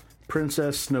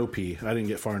Princess Snowpea. I didn't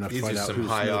get far enough to find out who Snowpea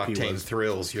was. These are some high-octane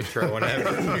thrills you're throwing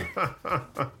at me.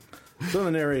 So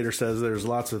the narrator says there's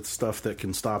lots of stuff that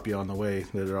can stop you on the way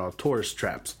that are all tourist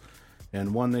traps.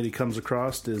 And one that he comes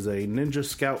across is a Ninja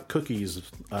Scout cookies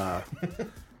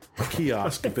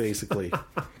kiosk, basically.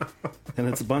 And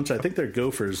it's a bunch, I think they're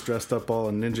gophers dressed up all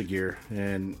in ninja gear.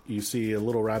 And you see a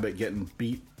little rabbit getting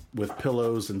beat with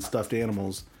pillows and stuffed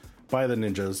animals by the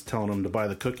ninjas, telling him to buy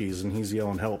the cookies. And he's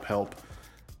yelling, help, help.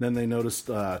 Then they noticed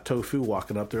Tofu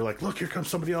walking up. They're like, look, here comes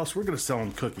somebody else. We're going to sell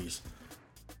him cookies.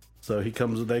 So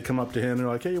they come up to him. They're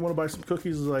like, hey, you want to buy some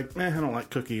cookies? He's like, I don't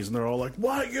like cookies. And they're all like,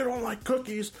 what? You don't like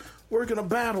cookies? We're going to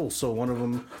battle. So one of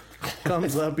them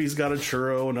comes up. He's got a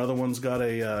churro. Another one's got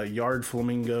a yard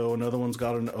flamingo. Another one's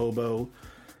got an oboe.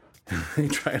 They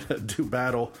try to do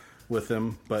battle with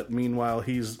him. But meanwhile,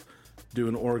 he's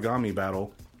doing origami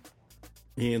battle.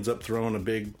 He ends up throwing a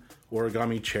big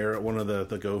origami chair at one of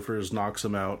the gophers, knocks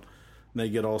him out. And they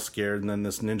get all scared, and then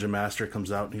this ninja master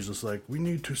comes out, and he's just like, we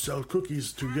need to sell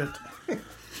cookies to get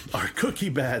our cookie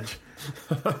badge.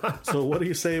 So what do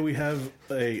you say we have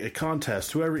a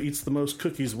contest? Whoever eats the most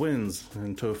cookies wins.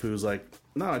 And Tofu's like,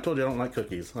 no, I told you I don't like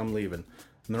cookies. I'm leaving.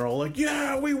 And they're all like,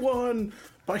 yeah, we won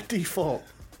by default.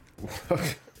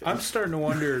 I'm starting to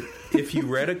wonder if you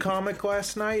read a comic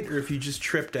last night or if you just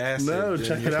tripped acid. No,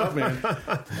 check it out, man.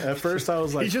 At first I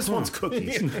was like, he just wants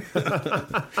cookies.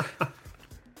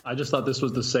 I just thought this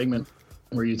was the segment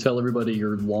where you tell everybody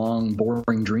your long,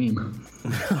 boring dream.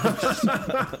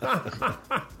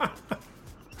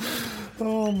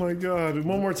 Oh, my God.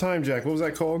 One more time, Jack. What was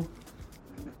that called?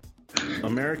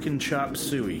 American Chop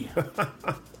Suey.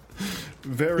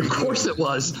 Very Of course it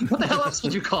was. What the hell else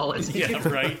would you call it? Yeah,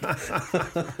 right.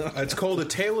 It's called A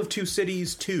Tale of Two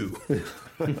Cities 2.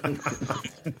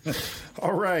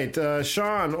 All right.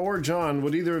 Sean or John,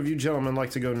 would either of you gentlemen like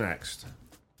to go next?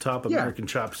 Top American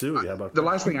Chop Suey. How about the that?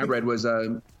 last thing I read was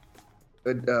a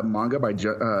manga by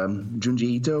Junji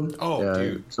Ito. Oh,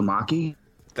 dude. Uzumaki.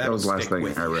 That was the last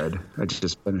thing I read. I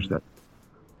just finished that.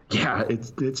 Yeah,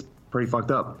 it's pretty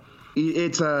fucked up.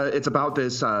 It's about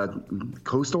this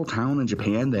coastal town in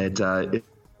Japan that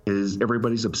is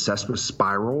everybody's obsessed with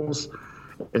spirals,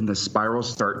 and the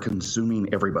spirals start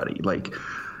consuming everybody. Like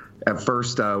at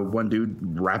first, one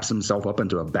dude wraps himself up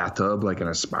into a bathtub, like in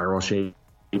a spiral shape.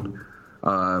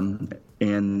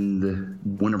 And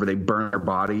whenever they burn their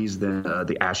bodies, then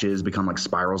the ashes become like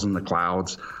spirals in the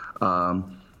clouds.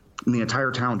 And the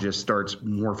entire town just starts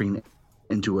morphing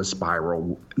into a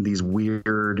spiral. These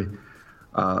weird,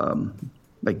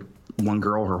 like one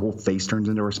girl, her whole face turns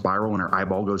into a spiral and her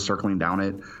eyeball goes circling down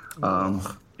it.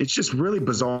 It's just really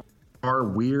bizarre,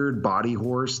 weird body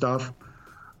horror stuff.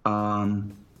 I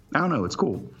don't know. It's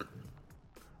cool.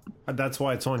 That's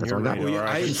why it's on your radar.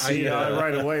 I see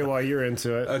right away why you're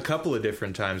into it. A couple of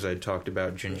different times I talked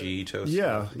about Junji Ito.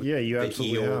 Yeah, you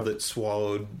absolutely the eel have. that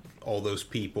swallowed all those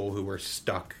people who were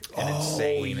stuck and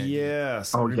insane.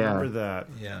 Yes, I remember that.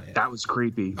 Yeah, that was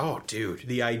creepy. Oh, dude,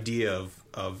 the idea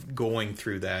of going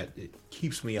through that, it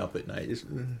keeps me up at night.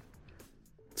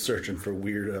 Searching for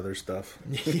weird other stuff.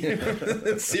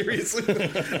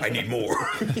 Seriously, I need more.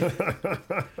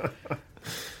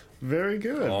 Very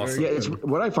good. Awesome. Very It's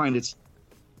what I find. It's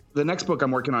the next book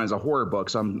I'm working on is a horror book,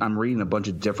 so I'm reading a bunch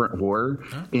of different horror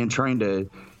and trying to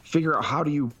figure out how do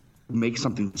you make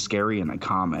something scary in a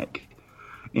comic.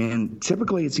 And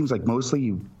typically, it seems like mostly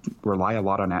you rely a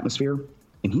lot on atmosphere,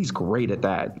 and he's great at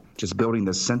that, just building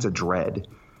this sense of dread,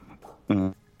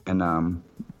 and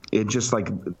it just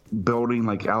like building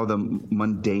like out of the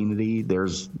mundanity.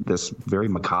 There's this very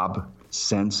macabre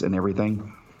sense and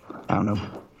everything. I don't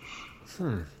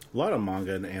know. A lot of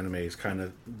manga and animes kind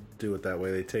of do it that way.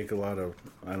 They take a lot of,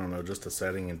 I don't know, just a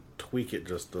setting and tweak it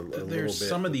just a little bit. There's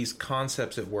some of these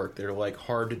concepts at work that are like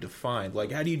hard to define.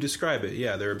 Like, how do you describe it?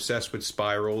 Yeah, they're obsessed with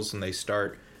spirals and they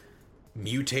start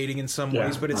mutating in some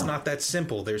ways, but it's not that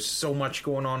simple. There's so much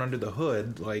going on under the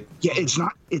hood. Like, yeah, it's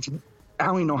not. It's I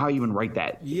don't even know how you even write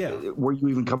that. Yeah, where you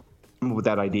even come up with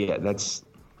that idea? That's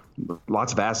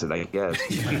lots of acid, I guess.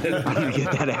 I need to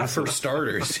get that acid. For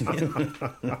starters.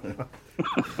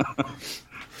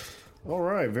 All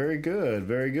right, very good,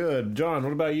 very good. John,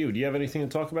 what about you? Do you have anything to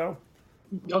talk about?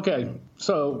 Okay,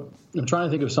 so I'm trying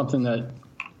to think of something that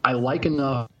I like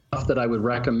enough that I would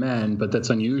recommend, but that's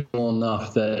unusual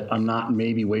enough that I'm not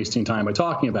maybe wasting time by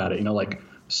talking about it. You know, like,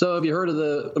 so have you heard of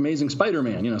the Amazing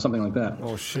Spider-Man? You know, something like that.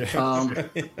 Oh, shit.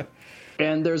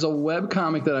 And there's a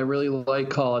webcomic that I really like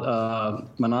called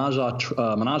Menage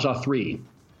a 3.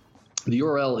 The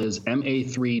URL is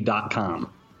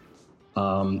ma3.com.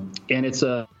 And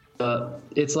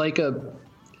it's like a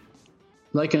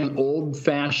like an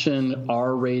old-fashioned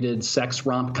R-rated sex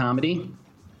romp comedy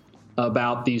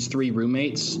about these three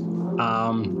roommates.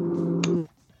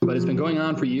 But it's been going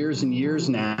on for years and years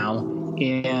now,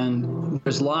 and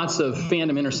there's lots of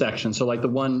fandom intersections. So, like, the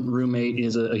one roommate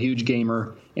is a huge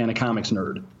gamer and a comics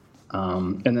nerd,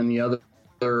 and then the other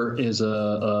is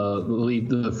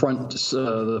the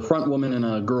front woman in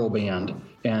a girl band,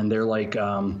 and they're like,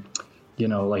 so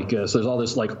there's all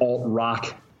this like alt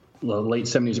rock, late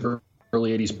 70s,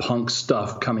 early 80s punk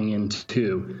stuff coming in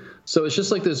too. So it's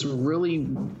just like this really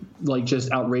like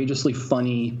just outrageously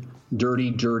funny,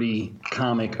 dirty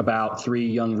comic about three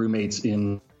young roommates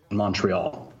in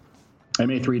Montreal.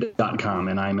 MA3.com,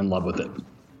 and I'm in love with it.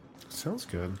 Sounds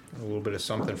good. A little bit of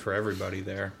something for everybody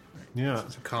there. Yeah.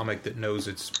 It's a comic that knows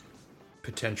its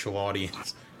potential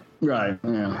audience. Right,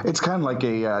 yeah. It's kind of like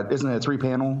isn't it a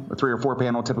 3-panel, a 3 or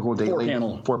 4-panel typical daily?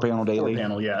 4-panel daily.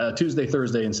 4-panel, yeah. Tuesday,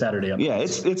 Thursday, and Saturday. Yeah,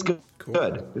 it's good. Cool.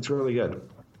 Good. It's really good.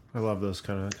 I love those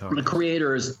kind of comics. The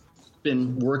creator has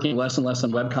been working less and less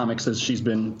on webcomics as she's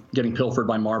been getting pilfered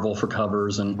by Marvel for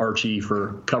covers and Archie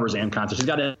for covers and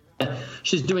content.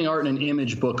 She's doing art in an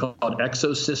image book called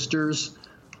Exo Sisters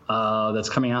that's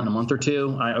coming out in a month or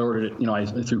two. I ordered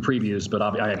it, through previews, but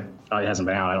it hasn't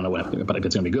been out. I don't know but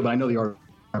it's going to be good. But I know the art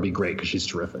will be great because she's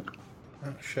terrific.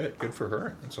 Oh, shit. Good for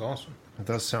her. That's awesome. It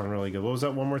does sound really good. What was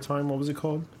that one more time? What was it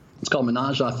called? It's called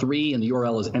Menage a 3, and the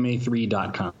URL is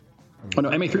ma3.com. Oh, no,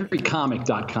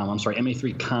 ma3comic.com. I'm sorry,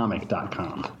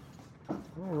 ma3comic.com. All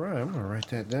right, I'm going to write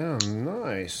that down.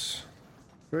 Nice.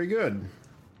 Very good.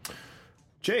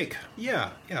 Jake.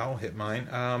 Yeah, I'll hit mine.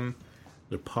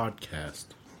 The podcast.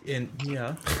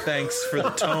 Thanks for the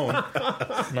tone.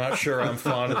 Not sure I'm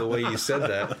fond of the way you said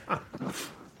that.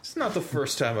 It's not the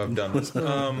first time I've done this.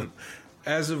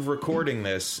 As of recording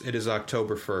this, it is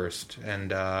October 1st,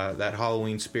 and that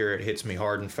Halloween spirit hits me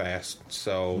hard and fast.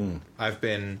 So I've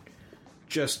been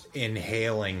just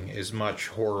inhaling as much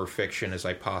horror fiction as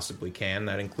I possibly can.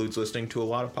 That includes listening to a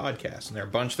lot of podcasts, and there are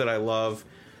a bunch that I love.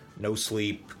 No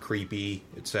Sleep, Creepy,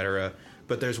 etc.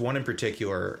 But there's one in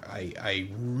particular I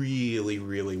really,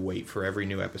 really wait for every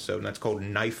new episode, and that's called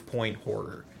Knife Point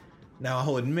Horror. Now,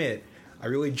 I'll admit, I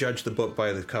really judged the book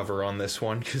by the cover on this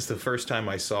one, because the first time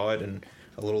I saw it, and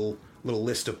a little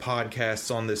list of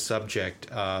podcasts on this subject,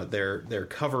 their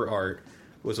cover art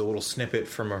was a little snippet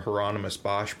from a Hieronymus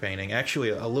Bosch painting. Actually,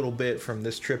 a little bit from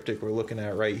this triptych we're looking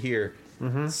at right here.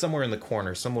 Mm-hmm. Somewhere in the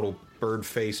corner, some little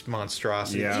bird-faced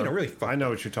monstrosity. Yeah, really fun. I know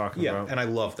what you're talking about. Yeah, and I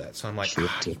love that. So I'm like, you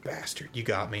bastard, you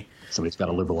got me. Somebody's got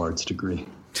a liberal arts degree.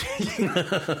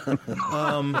 I'll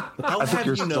have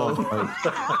you know.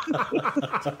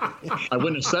 I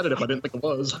wouldn't have said it if I didn't think it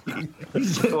was.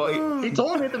 He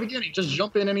told me at the beginning, just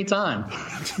jump in anytime.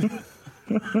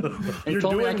 You're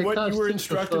doing what you were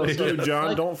instructed to do,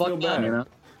 John. Don't feel bad.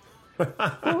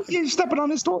 Well, you're stepping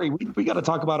on his story. We got to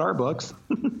talk about our books.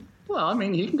 Well, I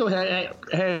mean, you can go ahead.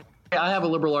 Hey, I have a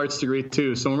liberal arts degree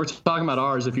too, so when we're talking about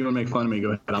ours, if you want to make fun of me,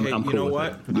 go ahead. I'm cool. You know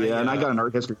what? Yeah, and I got an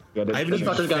art history. I haven't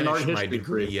even finished my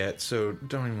degree yet, so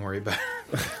don't even worry about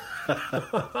it.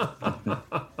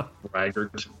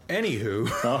 Braggart. Anywho.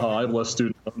 I'm less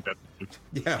student.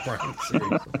 Yeah, right.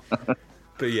 Seriously.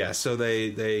 But yeah, so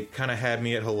they kind of had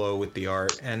me at hello with the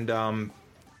art, and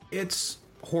it's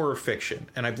horror fiction,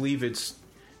 and I believe it's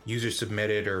user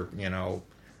submitted or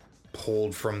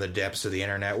pulled from the depths of the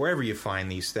internet, wherever you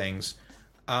find these things.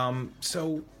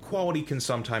 So quality can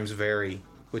sometimes vary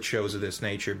with shows of this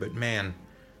nature, but man,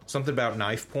 something about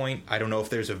Knife Point, I don't know if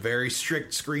there's a very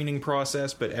strict screening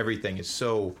process, but everything is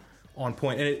so on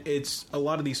point. And it's a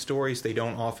lot of these stories, they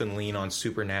don't often lean on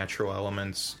supernatural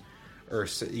elements, or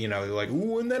like,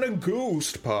 ooh, and then a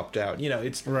ghost popped out.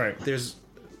 It's right. There's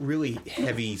really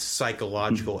heavy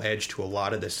psychological edge to a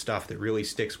lot of this stuff that really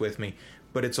sticks with me,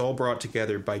 but it's all brought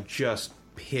together by just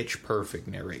pitch perfect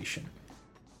narration.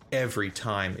 Every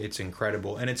time, it's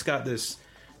incredible, and it's got this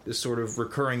sort of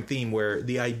recurring theme where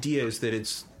the idea is that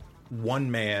it's one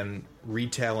man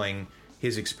retelling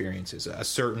his experiences, a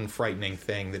certain frightening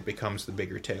thing that becomes the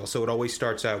bigger tale. So it always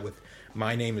starts out with,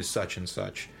 my name is such and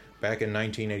such, back in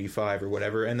 1985 or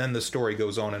whatever, and then the story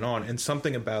goes on, and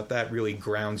something about that really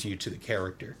grounds you to the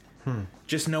character.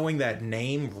 Just knowing that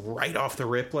name right off the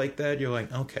rip like that, you're like,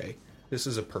 okay, this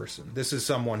is a person. This is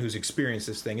someone who's experienced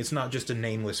this thing. It's not just a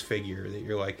nameless figure that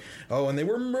you're like, oh, and they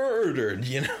were murdered.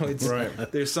 It's right.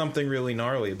 There's something really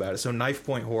gnarly about it. So Knife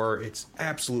Point Horror, it's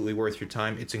absolutely worth your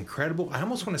time. It's incredible. I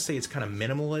almost want to say it's kind of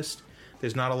minimalist.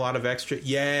 There's not a lot of extra.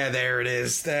 Yeah, there it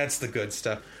is. That's the good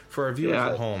stuff. For our viewers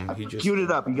at home, you just queued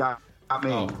it up. You got me.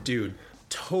 Oh, dude,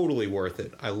 totally worth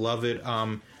it. I love it.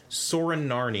 Soren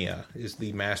Narnia is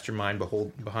the mastermind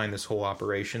behind this whole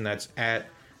operation. That's at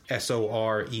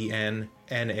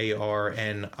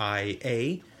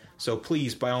SORENNARNIA. So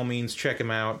please, by all means, check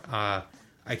him out. I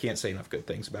can't say enough good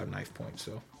things about Knife Point,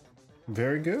 so...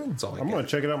 Very good. I'm going to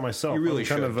check it out myself. You really I'm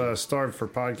kind of starved for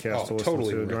podcasts to listen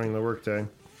to during the workday.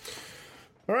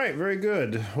 All right, very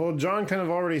good. Well, John kind of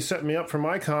already set me up for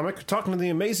my comic. Talking to the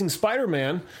Amazing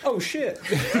Spider-Man. Oh, shit.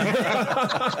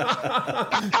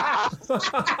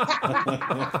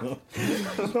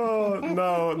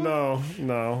 Oh,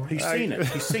 no. He's seen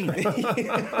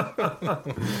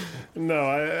it.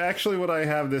 No, actually what I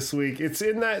have this week, it's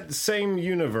in that same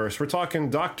universe. We're talking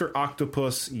Dr.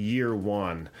 Octopus Year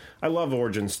One. I love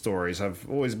origin stories. I've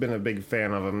always been a big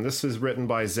fan of them. This is written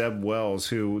by Zeb Wells,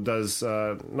 who does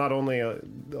not only a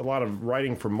lot of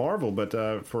writing for Marvel, but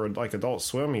for like Adult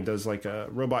Swim, he does like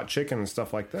Robot Chicken and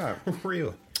stuff like that.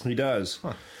 Really? He does.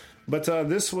 Huh. But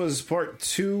this was part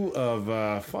 2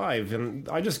 of 5, and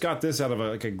I just got this out of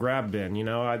a grab bin. You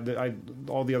know, I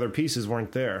all the other pieces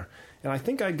weren't there, and I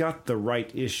think I got the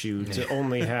right issue to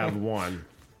only have one,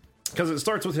 because it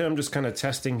starts with him just kind of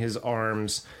testing his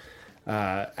arms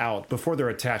out before they're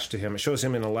attached to him. It shows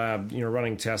him in a lab, you know,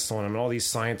 running tests on him, and all these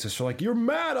scientists are like, "You're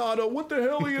mad, Otto. What the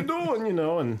hell are you doing?" You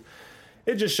know, and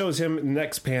it just shows him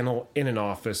next panel in an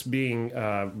office being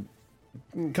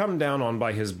come down on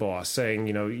by his boss, saying,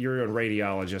 you know, "You're a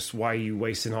radiologist. Why are you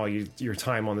wasting all your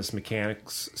time on this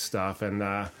mechanics stuff?" And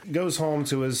goes home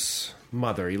to his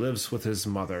mother. He lives with his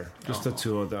mother, just the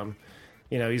two of them.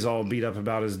 You know, he's all beat up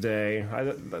about his day.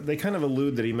 They kind of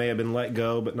allude that he may have been let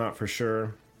go, but not for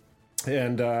sure.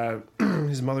 And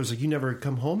his mother's like, "You never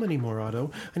come home anymore, Otto.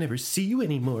 I never see you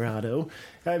anymore, Otto."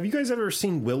 Have you guys ever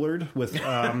seen Willard with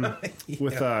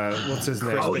what's his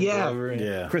name? Oh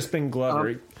yeah, Crispin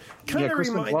Glover.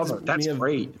 Crispin Glover. That's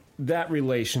great. That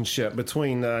relationship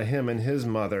between him and his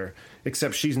mother,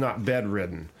 except she's not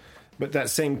bedridden, but that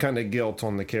same kind of guilt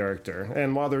on the character.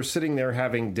 And while they're sitting there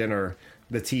having dinner,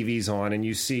 the TV's on, and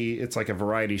you see it's like a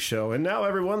variety show. And now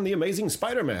everyone, the Amazing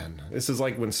Spider-Man. This is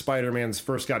like when Spider-Man's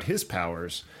first got his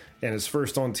powers and is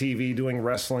first on TV doing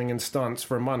wrestling and stunts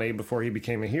for money before he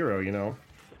became a hero, you know.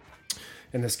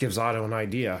 And this gives Otto an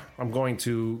idea. I'm going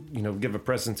to, you know, give a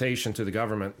presentation to the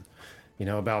government, you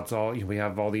know, about all, we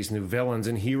have all these new villains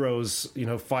and heroes, you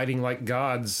know, fighting like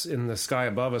gods in the sky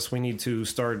above us. We need to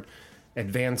start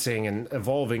advancing and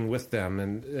evolving with them,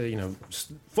 and you know,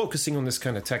 focusing on this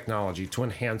kind of technology to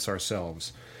enhance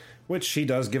ourselves, which he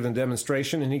does give a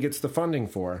demonstration, and he gets the funding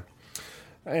for.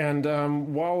 And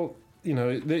while, you know,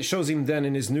 it shows him then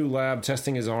in his new lab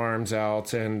testing his arms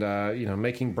out and you know,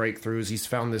 making breakthroughs. He's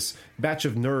found this batch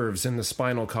of nerves in the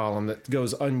spinal column that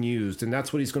goes unused, and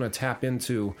that's what he's going to tap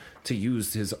into to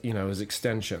use his, you know, his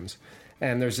extensions.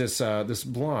 And there's this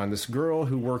blonde, this girl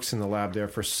who works in the lab there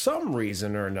for some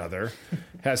reason or another,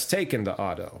 has taken to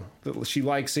Otto. She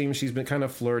likes him. She's been kind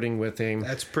of flirting with him.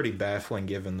 That's pretty baffling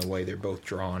given the way they're both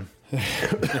drawn.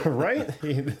 Right?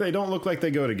 They don't look like they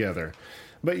go together.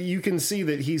 But you can see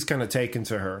that he's kind of taken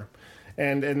to her.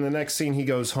 And in the next scene, he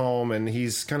goes home and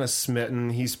he's kind of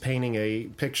smitten. He's painting a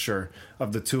picture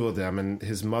of the two of them. And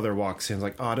his mother walks in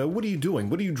like, "Otto, what are you doing?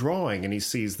 What are you drawing?" And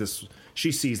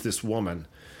she sees this woman.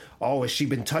 "Oh, has she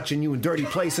been touching you in dirty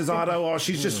places, Otto? Oh,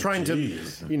 she's just trying to,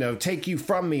 you know, take you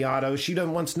from me, Otto. She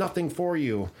wants nothing for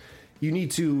you. You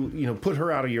need to, you know, put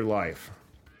her out of your life."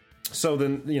 So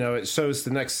then, you know, it shows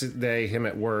the next day him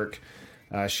at work.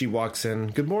 She walks in.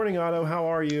 "Good morning, Otto. How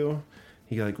are you?"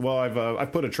 He's like, "Well,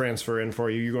 I've put a transfer in for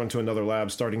you. You're going to another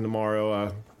lab starting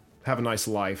tomorrow. Have a nice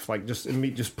life." Like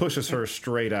just pushes her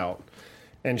straight out,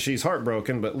 and she's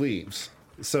heartbroken but leaves.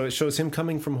 So it shows him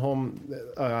coming from home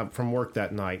from work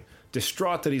that night,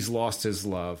 distraught that he's lost his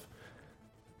love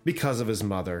because of his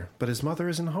mother. But his mother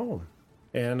isn't home.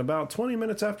 And about 20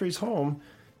 minutes after he's home,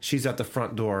 she's at the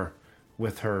front door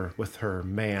with her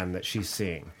man that she's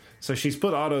seeing. So she's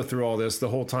put Otto through all this the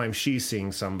whole time she's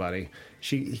seeing somebody.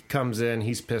 He comes in,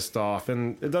 he's pissed off,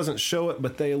 and it doesn't show it,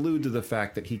 but they allude to the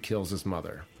fact that he kills his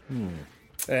mother.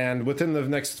 And within the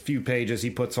next few pages,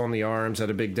 he puts on the arms at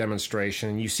a big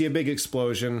demonstration. You see a big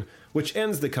explosion, which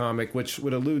ends the comic, which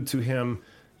would allude to him,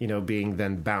 you know, being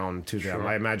then bound to them. Sure.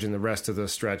 I imagine the rest of the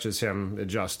stretch is him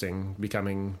adjusting,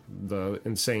 becoming the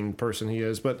insane person he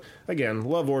is. But again,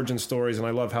 love origin stories, and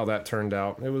I love how that turned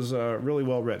out. It was really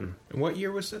well written. And what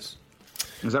year was this?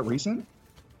 Was that recent?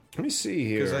 Let me see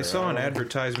here. Because I saw an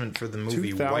advertisement for the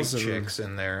movie White Chicks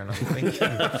in there, and I'm thinking...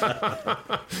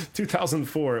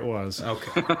 2004 it was.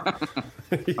 Okay.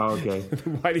 Okay.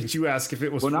 Why did you ask if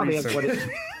it was recent?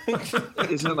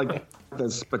 Isn't it like the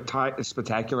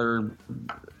spectacular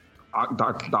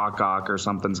Doc Ock or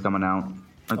something's coming out?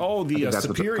 The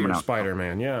Superior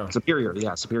Spider-Man, yeah. Superior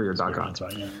Doc Ock.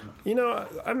 Right, yeah. You know,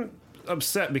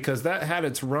 upset because that had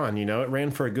its run. You know, it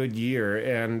ran for a good year,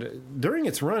 and during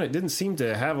its run, it didn't seem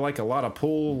to have like a lot of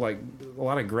pull, like a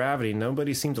lot of gravity.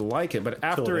 Nobody seemed to like it. But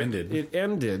after it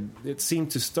ended, it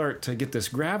seemed to start to get this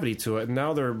gravity to it, and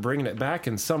now they're bringing it back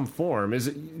in some form.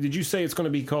 Did you say it's going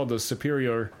to be called the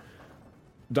Superior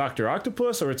Dr.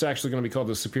 Octopus, or it's actually going to be called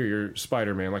the Superior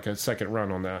Spider-Man, like a second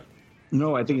run on that?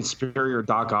 No, I think it's Superior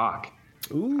Doc Ock.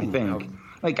 Ooh, I think.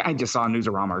 Like, I just saw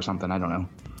Newsarama or something. I don't know.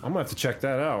 I'm going to have to check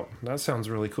that out. That sounds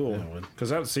really cool. Because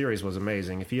that series was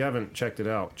amazing. If you haven't checked it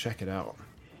out, check it out.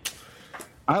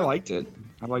 I liked it.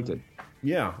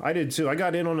 Yeah, I did too. I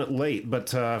got in on it late,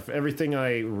 but everything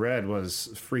I read was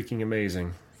freaking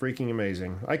amazing.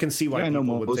 I can see why I know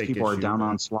most people are down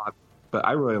on Slott, but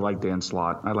I really like Dan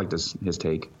Slott. I liked his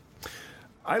take.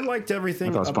 I liked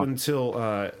everything up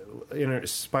until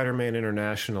Spider-Man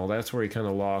International. That's where he kind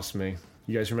of lost me.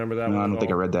 You guys remember that one? I don't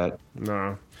think I read that.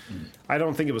 No. I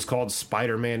don't think it was called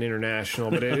Spider-Man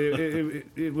International, but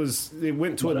it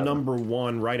went to a number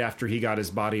one right after he got his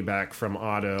body back from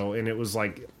Otto, and it was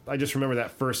like, I just remember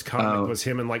that first comic was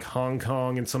him in like Hong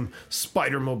Kong and some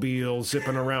Spider-Mobile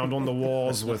zipping around on the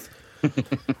walls with...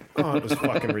 Oh, it was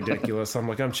fucking ridiculous. I'm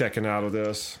like, I'm checking out of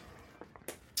this.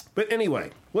 But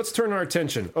anyway, let's turn our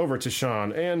attention over to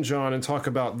Sean and John and talk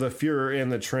about The Fuhrer and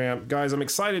the Tramp. Guys, I'm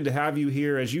excited to have you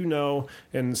here. As you know,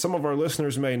 and some of our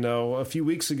listeners may know, a few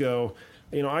weeks ago,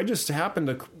 I just happened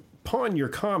to pawn your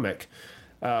comic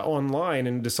online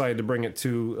and decided to bring it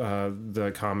to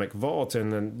the Comic Vault,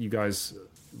 and then you guys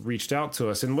reached out to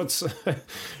us. And what's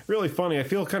really funny, I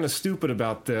feel kind of stupid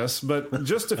about this, but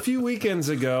just a few weekends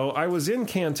ago, I was in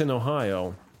Canton,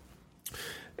 Ohio.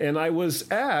 And I was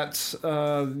at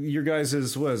your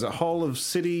guys' Hall of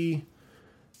City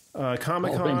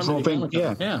Comic-Con?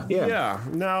 Yeah.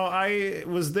 Now, I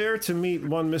was there to meet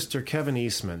one Mr. Kevin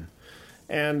Eastman.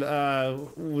 And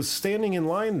was standing in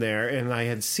line there, and I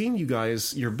had seen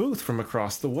your booth from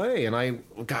across the way, and I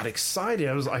got excited.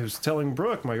 I was telling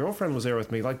Brooke, my girlfriend was there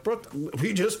with me, like, Brooke,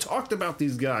 we just talked about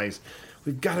these guys.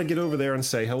 We've got to get over there and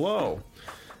say hello.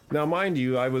 Now, mind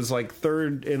you, I was like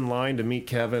third in line to meet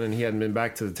Kevin, and he hadn't been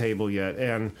back to the table yet.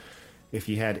 And if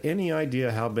you had any idea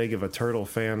how big of a Turtle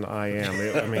fan I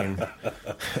am, I mean,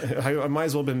 I might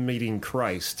as well have been meeting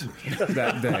Christ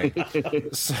that day.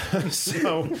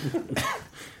 So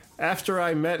after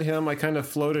I met him, I kind of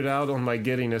floated out on my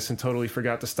giddiness and totally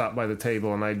forgot to stop by the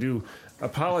table. And I do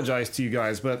apologize to you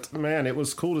guys, but man, it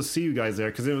was cool to see you guys there,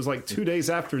 because it was like 2 days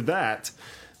after that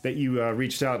you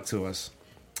reached out to us.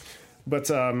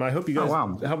 But I hope you guys... Oh,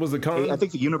 wow. How was the con? I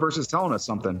think the universe is telling us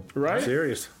something. Right?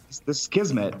 Serious. This is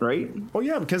Kismet, right? Oh,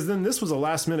 yeah, because then this was a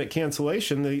last-minute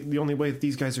cancellation. The only way that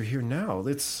these guys are here now.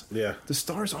 The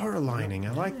stars are aligning.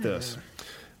 I like this.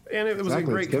 And it was a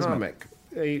great comic.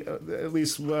 At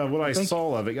least what I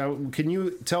saw of it. Can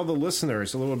you tell the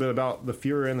listeners a little bit about The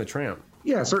Fuhrer and the Tramp?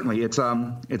 Yeah, certainly. It's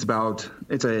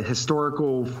a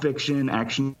historical fiction,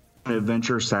 action,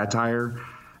 adventure, satire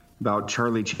about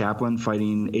Charlie Chaplin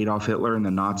fighting Adolf Hitler and the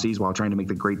Nazis while trying to make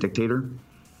the great dictator.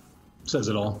 Says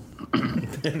it all.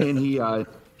 And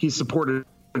he's supported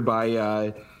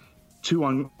by two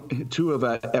of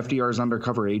FDR's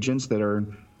undercover agents that are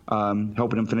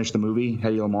helping him finish the movie,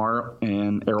 Hedy Lamarr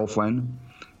and Errol Flynn.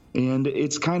 And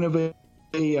it's kind of a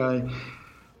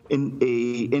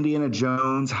Indiana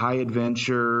Jones high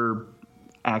adventure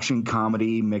action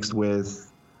comedy mixed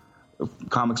with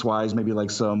comics-wise, maybe like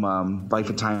some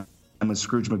Life of Time with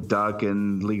Scrooge McDuck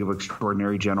and League of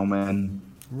Extraordinary Gentlemen.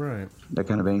 Right. That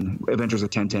kind of thing. Adventures of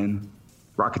Tintin,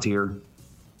 Rocketeer.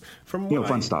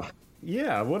 Fun stuff.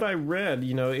 Yeah, what I read,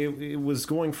 it was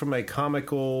going from a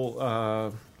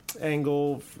comical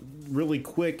angle really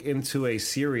quick into a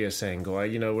serious angle,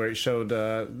 where it showed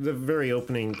the very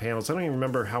opening panels. I don't even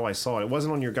remember how I saw it. It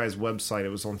wasn't on your guys' website. It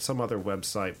was on some other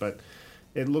website, but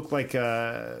it looked like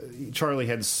Charlie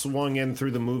had swung in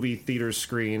through the movie theater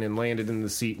screen and landed in the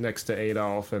seat next to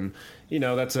Adolf, and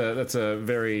that's a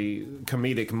very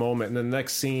comedic moment. And the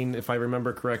next scene, if I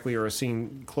remember correctly, or a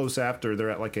scene close after, they're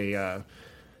at like a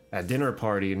dinner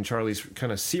party, and Charlie's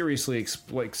kind of seriously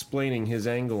explaining his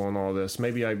angle on all this.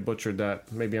 Maybe I butchered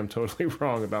that. Maybe I'm totally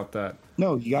wrong about that.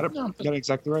 No, you got it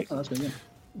exactly right. Oh, that's good. Yeah.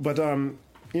 But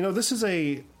this is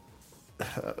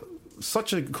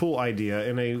such a cool idea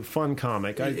and a fun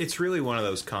comic. It's really one of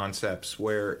those concepts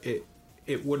where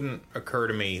it wouldn't occur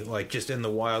to me, like, just in the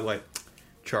wild, like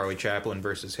Charlie Chaplin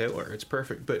versus Hitler. It's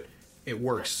perfect, but it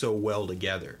works so well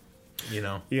together,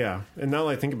 Yeah, and now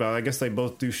that I think about it, I guess they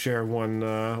both do share one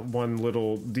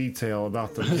little detail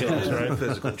about themselves, right?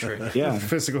 Physical trick. Yeah.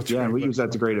 Physical trick. Yeah, and we use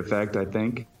that to great effect, I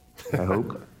think. I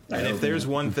hope. And if there's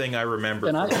one thing I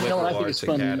remember from Liberal Arts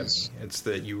Academy, it's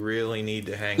that you really need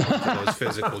to hang on to those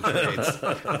physical traits.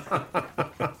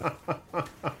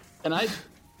 And I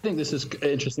think this is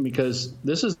interesting because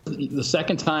this is the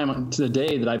second time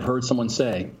today that I've heard someone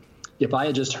say, if I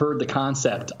had just heard the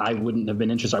concept, I wouldn't have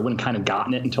been interested. I wouldn't kind of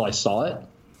gotten it until I saw it.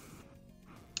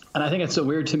 And I think it's so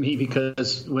weird to me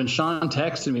because when Sean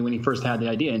texted me when he first had the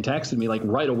idea and texted me like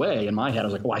right away in my head, I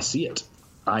was like, oh, I see it.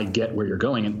 I get where you're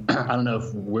going. And I don't know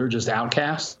if we're just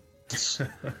outcasts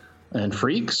and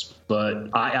freaks,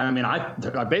 but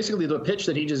I basically the pitch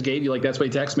that he just gave you, like that's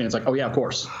what he texted me. And it's like, oh yeah, of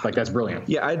course. Like that's brilliant.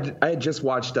 Yeah. I had just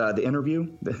watched the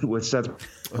interview with Seth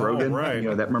Rogen. Oh, right.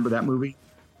 Remember that movie?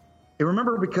 I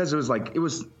remember because it was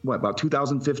about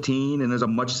 2015 and it was a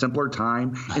much simpler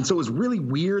time. And so it was really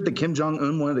weird that Kim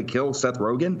Jong-un wanted to kill Seth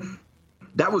Rogen.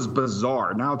 That was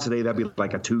bizarre. Now today that'd be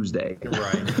like a Tuesday.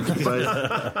 Right.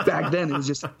 But back then it was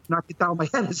just knocked it out of my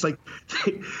head. It's like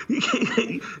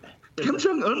Kim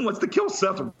Jong-un wants to kill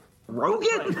Seth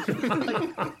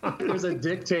Rogen. There's a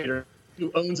dictator who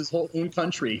owns his whole own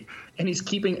country, and he's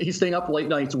staying up late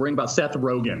nights worrying about Seth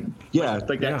Rogen. Yeah,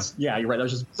 you're right. That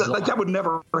was just like that would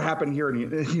never happen here in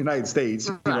the United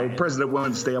States. President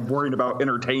wouldn't stay up worrying about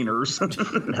entertainers.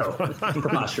 No,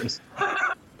 preposterous.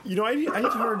 I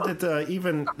heard that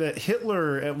even that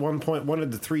Hitler at one point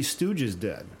wanted the Three Stooges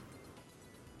dead.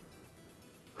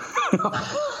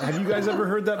 Have you guys ever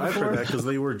heard that before? I've heard that because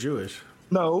they were Jewish.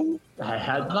 No, I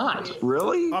had not.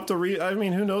 Really? I'll have to read. I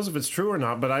mean, who knows if it's true or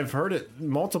not? But I've heard it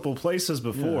multiple places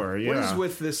before. Yeah. What is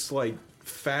with this like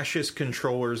fascist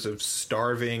controllers of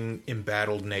starving,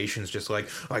 embattled nations? Just like,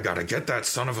 I gotta get that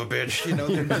son of a bitch.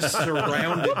 They're just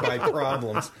surrounded by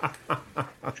problems.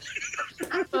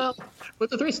 Well,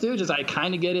 with the Three Stooges, I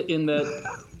kind of get it in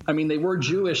that. I mean, they were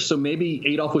Jewish, so maybe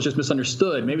Adolf was just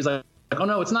misunderstood. Maybe it's like, oh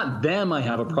no, it's not them I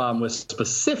have a problem with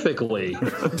specifically.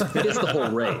 It's the whole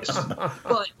race.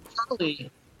 But probably,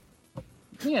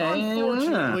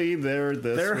 unfortunately,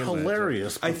 they're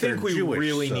hilarious. I think we Jewish,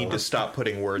 really need to stop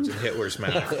putting words in Hitler's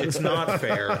mouth. It's not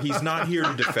fair. He's not here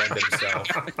to defend himself.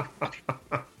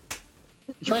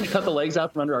 You trying to cut the legs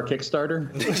out from under our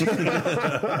Kickstarter?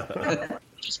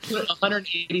 Just put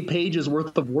 180 pages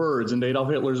worth of words into Adolf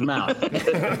Hitler's mouth.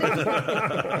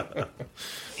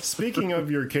 Speaking of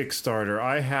your Kickstarter,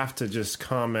 I have to just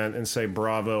comment and say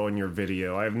bravo on your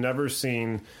video. I've never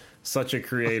seen such a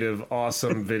creative,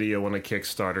 awesome video on a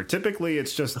Kickstarter. Typically,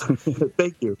 it's just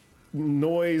thank you.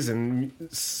 Noise and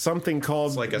something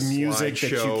called like a music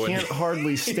that you can't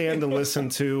hardly stand to listen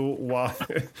to while.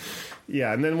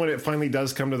 Yeah, and then when it finally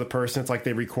does come to the person, it's like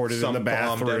they recorded it in the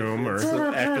bathroom or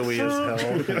echoey as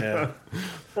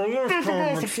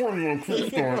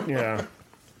hell. Yeah.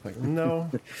 Like, no.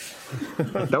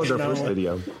 That was our first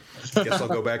video. Guess I'll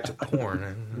go back to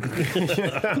porn.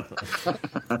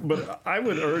 But I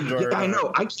would urge our... I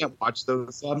know. I can't watch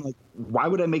those. So I'm like, why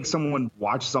would I make someone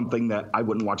watch something that I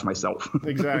wouldn't watch myself?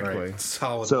 Exactly. Right.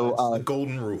 Solid. So, the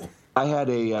golden rule. I had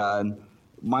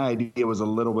my idea was a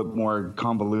little bit more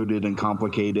convoluted and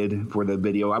complicated for the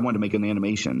video. I wanted to make an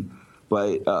animation,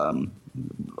 but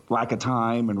lack of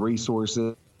time and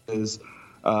resources...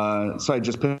 so I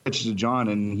just pitched to John,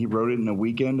 and he wrote it in a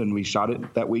weekend, and we shot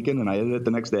it that weekend, and I edited it the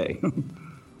next day.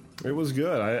 It was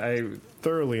good. I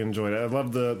thoroughly enjoyed it. I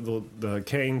love the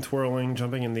cane twirling,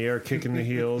 jumping in the air, kicking the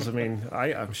heels. I mean,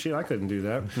 I couldn't do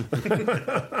that.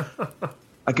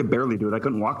 I could barely do it. I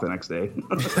couldn't walk the next day.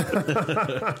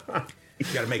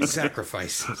 You got to make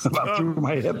sacrifices. About threw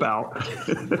my hip out.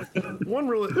 One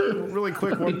really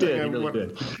quick one thing.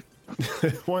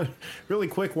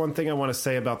 One thing I want to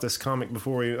say about this comic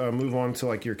before we move on to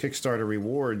like your Kickstarter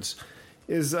rewards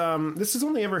is this has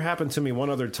only ever happened to me one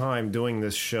other time doing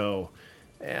this show.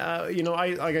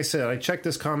 Like I said, I checked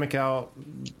this comic out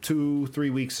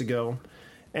 2-3 weeks ago,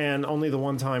 and only the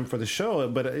one time for the show.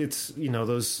 But it's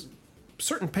those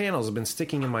certain panels have been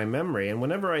sticking in my memory, and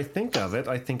whenever I think of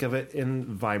it in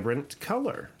vibrant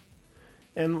color.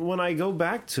 And when I go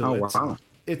back to wow.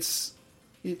 it's.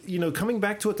 Coming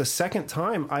back to it the second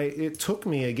time, it took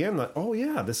me again that, oh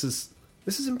yeah, this is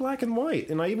in black and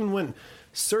white, and I even went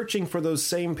searching for those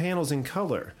same panels in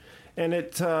color, and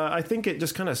I think it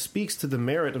just kind of speaks to the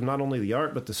merit of not only the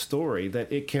art but the story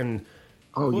that it can.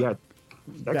 Oh yeah,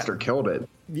 Dexter killed it.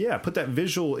 Yeah, put that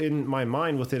visual in my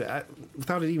mind with it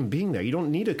without it even being there. You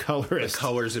don't need a colorist. The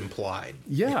color's implied.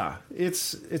 Yeah,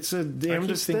 it's a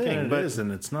damnedest thing. But it is,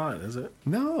 and it's not, is it?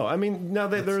 No, I mean, now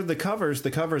they're the covers.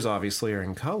 The covers obviously are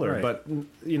in color, right. But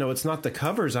it's not the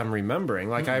covers I'm remembering.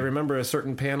 Like I remember a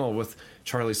certain panel with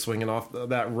Charlie swinging off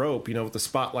that rope, with the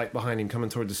spotlight behind him coming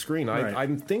toward the screen. Right.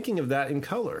 I'm thinking of that in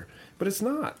color, but it's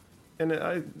not.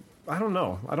 And I don't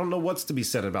know. I don't know what's to be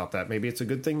said about that. Maybe it's a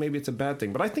good thing. Maybe it's a bad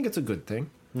thing. But I think it's a good thing.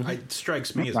 It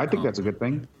strikes me as I think that's a good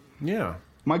thing. Yeah.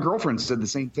 My girlfriend said the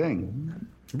same thing.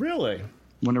 Really?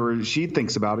 Whenever she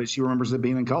thinks about it, she remembers it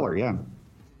being in color. Yeah.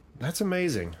 That's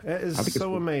amazing. That is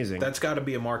so amazing. That's got to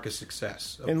be a mark of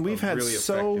success. And we've had really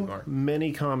so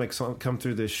many comics come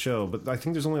through this show, but I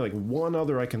think there's only like one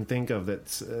other I can think of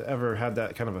that's ever had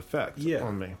that kind of effect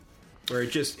on me. Where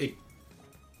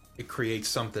it creates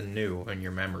something new in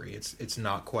your memory. It's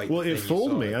not quite. Well, it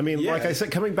fooled me. I mean, like I said,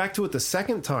 coming back to it the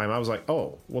second time, I was like,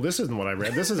 oh, well, this isn't what I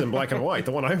read. This is in black and white.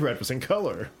 The one I read was in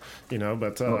color,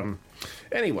 But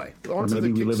anyway, or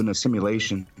maybe we live in a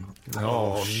simulation.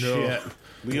 Oh shit.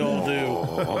 We all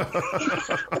do.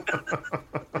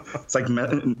 It's like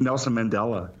Nelson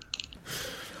Mandela.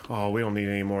 Oh, we don't need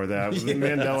any more of that. The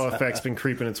Mandela effect's been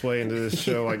creeping its way into this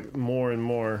show like more and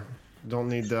more. Don't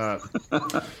need that.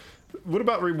 What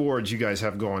about rewards you guys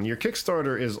have going? Your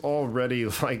Kickstarter is already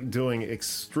doing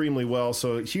extremely well,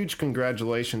 so huge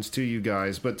congratulations to you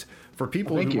guys. But for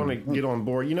people who want to get on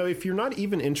board, if you're not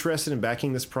even interested in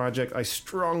backing this project, I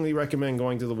strongly recommend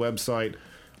going to the website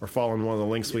or following one of the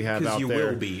links we have out there. Because you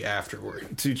will be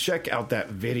afterward. To check out that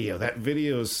video. That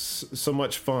video is so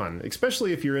much fun,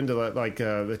 especially if you're into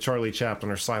the Charlie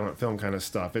Chaplin or silent film kind of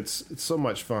stuff. It's so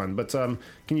much fun. But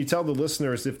can you tell the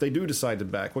listeners, if they do decide to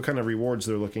back, what kind of rewards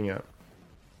they're looking at?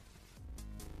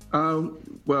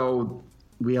 Well,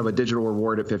 we have a digital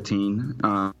reward at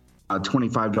 $15.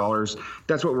 $25.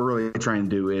 That's what we're really trying to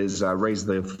do is raise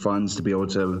the funds to be able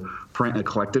to print a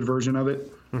collected version of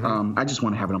it. Mm-hmm. I just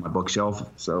want to have it on my bookshelf.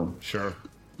 So sure,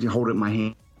 you hold it in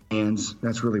my hands.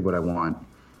 That's really what I want.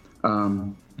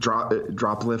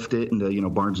 Drop lift it into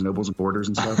Barnes and Nobles and Borders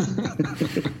and stuff.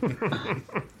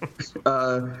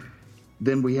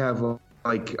 Then we have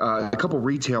a couple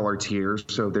retailer tiers.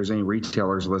 So if there's any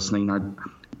retailers listening, I'd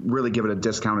really give it a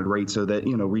discounted rate so that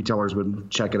retailers would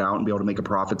check it out and be able to make a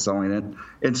profit selling it,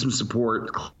 and some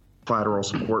collateral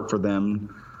support for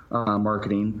them,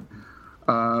 marketing.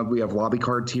 We have lobby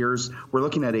card tiers. We're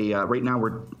looking at right now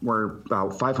we're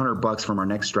about $500 from our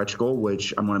next stretch goal,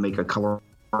 which I'm going to make a coloring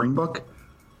book.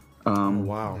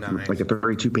 Wow, nice. Like a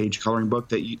 32-page coloring book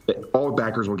that all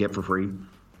backers will get for free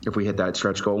if we hit that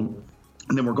stretch goal.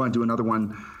 And then we're going to do another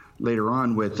one later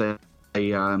on with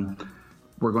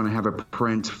we're going to have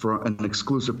an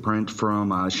exclusive print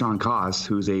from Sean Koss,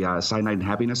 who's a Cyanide and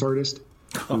Happiness artist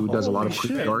who does a lot of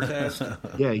creepy art.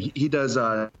 Yeah, he does.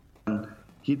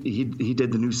 He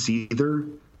did the new Seether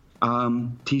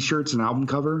T-shirts and album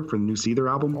cover for the new Seether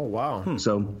album. Oh wow!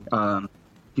 So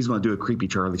he's going to do a creepy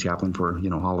Charlie Chaplin for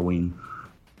Halloween.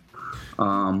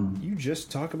 You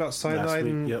just talk about Cyanide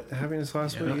and Happiness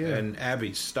last week, yeah. And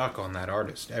Abby's stuck on that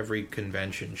artist. Every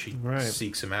convention she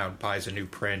seeks him out, buys a new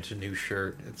print, a new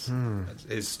shirt.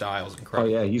 His style's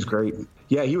incredible. Oh yeah, he's great.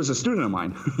 Yeah, he was a student of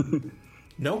mine.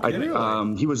 No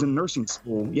kidding. He was in nursing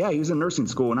school. Yeah, he was in nursing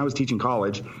school when I was teaching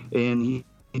college, and he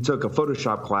took a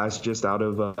Photoshop class just out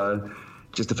of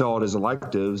just to fill out his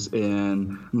electives.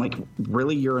 And I'm like,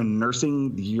 really, you're in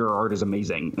nursing? Your art is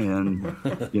amazing,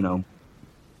 and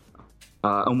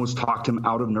almost talked him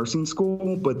out of nursing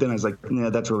school, but then I was like, yeah,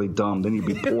 that's really dumb. Then you'd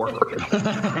be poor.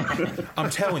 I'm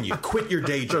telling you, quit your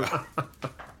day job.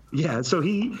 Yeah, so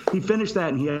he finished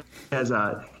that, and he has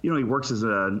he works as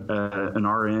an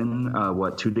RN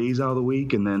 2 days out of the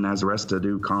week, and then has the rest to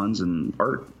do cons and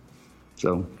art.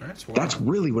 So that's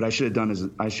really what I should have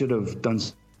done. I should have done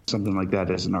something like that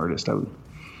as an artist.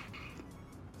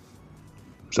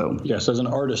 Yes, as an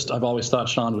artist, I've always thought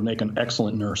Sean would make an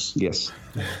excellent nurse. Yes.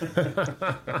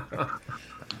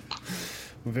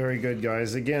 Very good,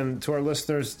 guys. Again, to our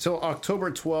listeners, till October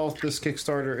 12th, this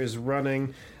Kickstarter is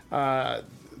running.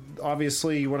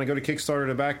 Obviously, you want to go to Kickstarter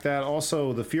to back that.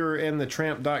 Also,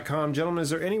 thefuhrerandthetramp.com. Gentlemen,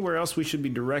 is there anywhere else we should be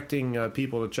directing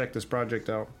people to check this project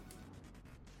out?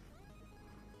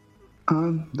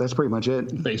 That's pretty much it.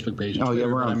 Facebook page. Oh, yeah,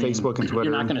 we're on Facebook and Twitter.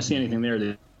 You're not going to see anything there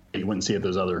that you wouldn't see at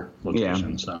those other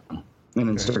locations. Yeah. So. And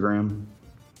Instagram.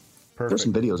 Perfect. There's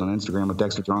some videos on Instagram of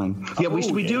Dexter drawing. Yeah,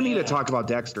 we do need to talk about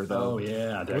Dexter, though. Oh,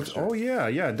 yeah,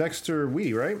 Dexter. Dexter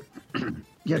Wee, right?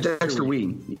 Yeah, Dexter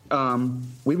Wee.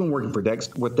 We've been working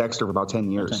with Dexter for about 10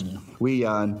 years. We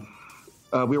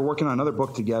were working on another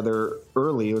book together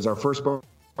early. It was our first book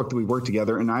that we worked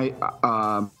together, and I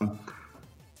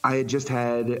had just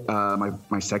had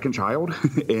my second child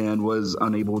and was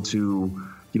unable to,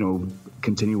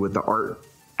 continue with the art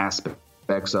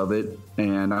aspects of it,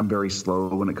 and I'm very slow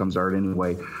when it comes to art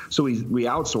anyway. So we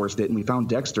outsourced it, and we found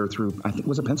Dexter through, I think,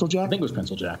 was it Pencil Jack? I think it was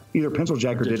Pencil Jack. Either Pencil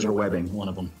Jack or Digital Webbing. One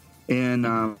of them. And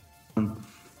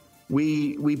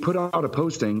we put out a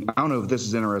posting. I don't know if this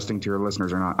is interesting to your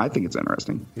listeners or not. I think it's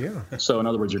interesting. Yeah. So in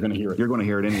other words, you're going to hear it. You're going to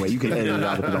hear it anyway. You can edit it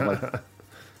out if you don't like it.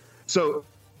 So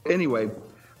anyway,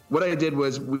 what I did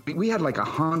was we had like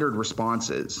 100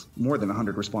 responses, more than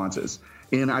 100 responses.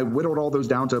 And I whittled all those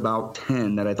down to about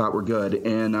 10 that I thought were good,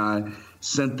 and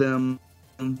sent them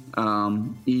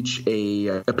each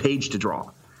a page to draw.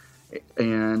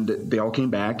 And they all came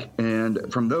back.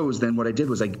 And from those, then what I did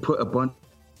was I put a bunch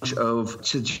of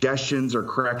suggestions or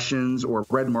corrections or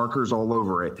red markers all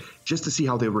over it just to see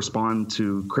how they respond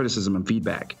to criticism and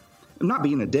feedback. I'm not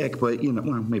being a dick, but, you know,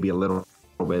 well, maybe a little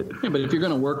bit. Yeah, but if you're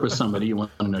going to work with somebody, you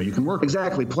want to know you can work with.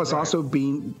 Exactly. Plus, also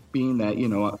being that, you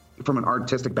know, from an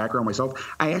artistic background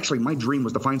myself, my dream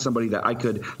was to find somebody that I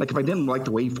could, like, if I didn't like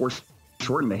the way he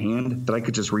foreshortened the hand, that I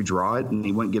could just redraw it and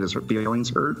he wouldn't get his feelings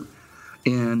hurt.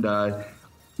 And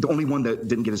the only one that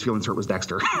didn't get his feelings hurt was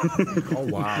Dexter. Oh,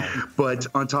 wow. But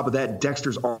on top of that,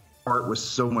 Dexter's art was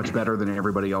so much better than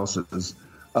everybody else's.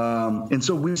 And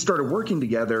so we started working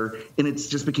together, and it's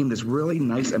just became this really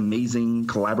nice, amazing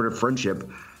collaborative friendship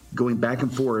going back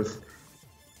and forth,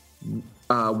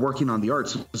 working on the art.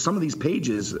 So some of these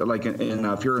pages, like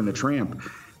in Fury and the Tramp,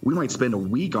 we might spend a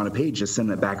week on a page just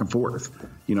sending it back and forth,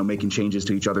 you know, making changes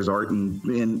to each other's art,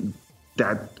 and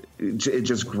that it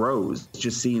just grows,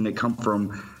 just seeing it come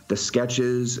from the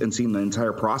sketches and seeing the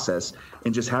entire process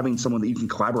and just having someone that you can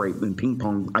collaborate and ping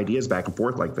pong ideas back and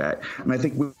forth like that. And I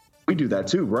think we do that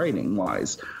too, writing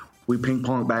wise. We ping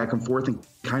pong back and forth and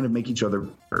kind of make each other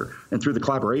better. And through the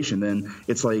collaboration, then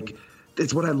it's like,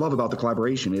 it's what I love about the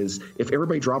collaboration is if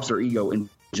everybody drops their ego and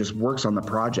just works on the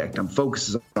project and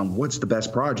focuses on what's the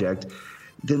best project,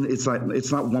 then it's like,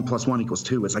 it's not 1 + 1 =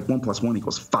 2. It's like 1 + 1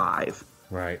 = 5.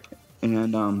 Right.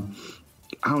 And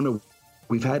I don't know.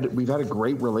 We've had a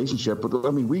great relationship. But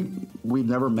I mean, we've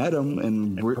never met him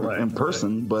in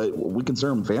person, but we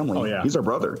consider him family. Oh, yeah. He's our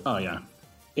brother. Oh yeah,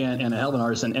 and a hell of an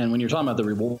artist. And when you're talking about the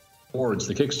rewards,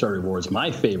 the Kickstarter rewards,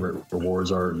 my favorite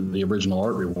rewards are the original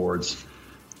art rewards.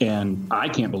 And I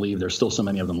can't believe there's still so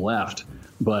many of them left.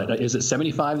 But is it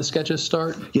 75 the sketches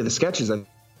start? Yeah, the sketches I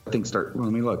think start. Well,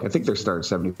 let me look. I think they start at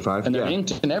 75. And they're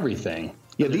inked and everything.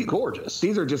 Yeah, they're gorgeous.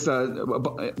 These are just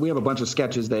we have a bunch of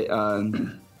sketches that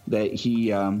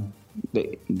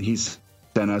he's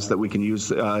sent us that we can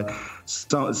use.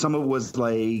 Some of it was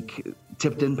like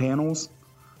tipped in panels.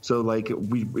 So like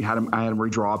I had him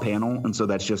redraw a panel, and so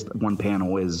that's just one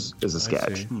panel is a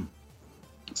sketch.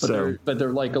 But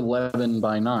they're like 11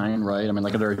 by 9, right? I mean,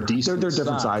 like they're decent. They're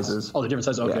different sizes. Oh, they're different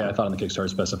sizes. Okay, yeah. I thought on the Kickstarter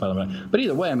specified them. But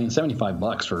either way, I mean,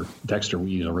 $75 for Dexter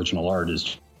Weed original art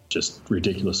is just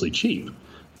ridiculously cheap.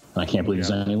 I can't believe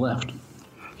there's any left.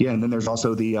 Yeah, and then there's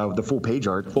also the full page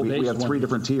art. We have 3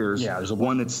 different tiers. Yeah, there's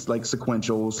one that's like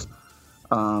sequentials.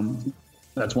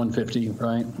 That's $150,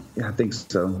 right? Yeah, I think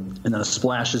so. And then a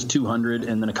splash is $200,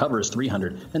 and then a cover is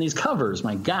 $300. And these covers,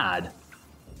 my God,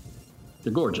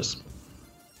 they're gorgeous.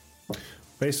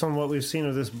 Based on what we've seen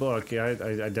of this book, yeah,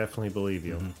 I definitely believe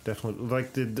you. Mm-hmm. Definitely,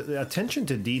 like the attention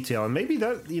to detail, and maybe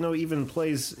that even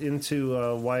plays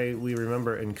into why we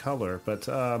remember in color. But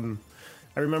I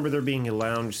remember there being a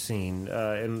lounge scene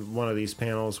in one of these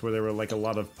panels where there were like a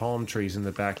lot of palm trees in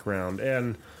the background,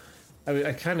 and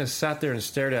I kind of sat there and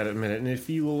stared at it a minute. And if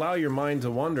you allow your mind to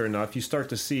wander enough, you start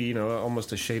to see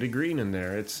almost a shade of green in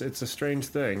there. It's a strange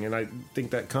thing, and I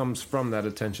think that comes from that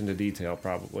attention to detail,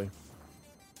 probably.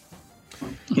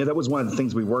 Yeah, that was one of the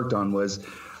things we worked on was,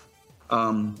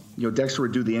 Dexter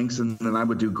would do the inks and then I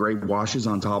would do gray washes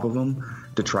on top of them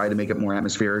to try to make it more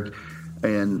atmospheric.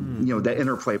 And, that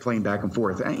interplay playing back and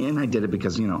forth. And I did it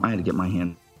because, I had to get my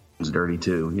hands dirty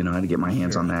too. I had to get my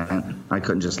hands on that. I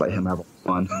couldn't just let him have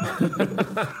fun.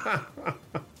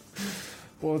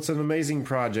 Well, it's an amazing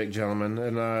project, gentlemen.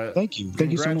 And thank you.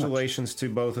 Thank you so much. Congratulations to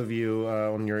both of you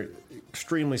on your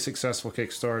extremely successful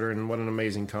Kickstarter, and what an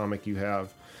amazing comic you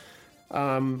have.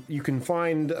 You can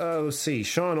find,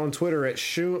 Sean on Twitter at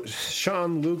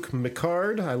Sean Luke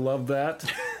McCard. I love that.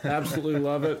 Absolutely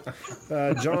love it.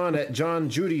 John at John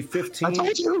Judy 15. I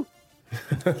told you.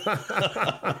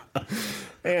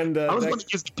 And I was going to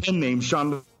use the pen name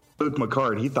Sean Luke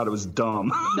McCard. He thought it was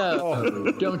dumb.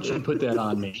 No, don't you put that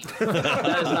on me.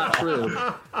 That is not true.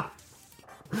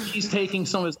 He's taking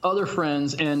some of his other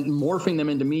friends and morphing them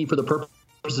into me for the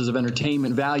purposes of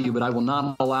entertainment value, but I will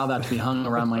not allow that to be hung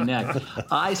around my neck.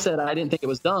 I said I didn't think it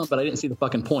was dumb, but I didn't see the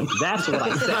fucking point. That's what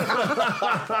I said.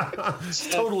 It's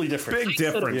totally different. Big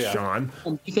difference, Sean.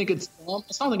 You think it's dumb?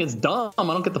 I don't think it's dumb. I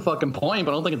don't get the fucking point,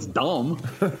 but I don't think it's dumb.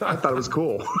 I thought it was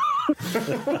cool.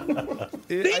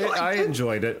 I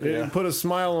enjoyed it. Yeah. It put a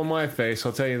smile on my face,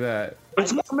 I'll tell you that.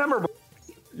 It's more memorable.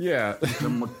 Yeah.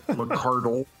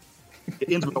 McCardle.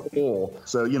 It ends with an ol.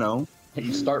 So, you know. Hey,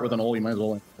 you start with an ol, you might as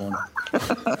well end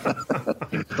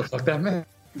the fuck that man.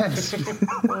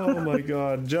 Oh my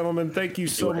God, gentlemen, thank you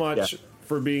so much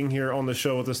for being here on the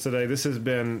show with us today. This has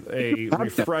been a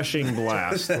refreshing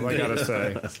blast, I gotta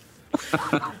say.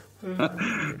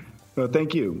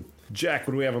 Thank you. Jack,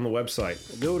 what do we have on the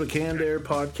website? Go to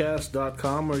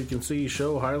cannedairpodcast.com where you can see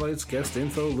show highlights, guest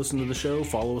info, listen to the show,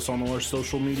 follow us on all our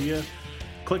social media.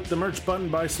 Click the merch button,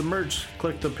 buy some merch.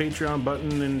 Click the Patreon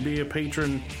button and be a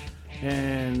patron.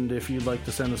 And if you'd like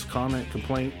to send us a comment,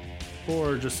 complaint,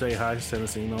 or just say hi, send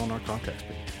us an email on our contact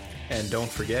page. And don't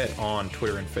forget, on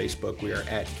Twitter and Facebook, we are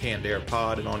at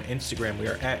CannedAirPod, and on Instagram, we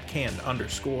are at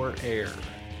 @canned_air.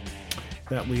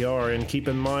 That we are, and keep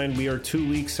in mind, we are 2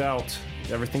 weeks out.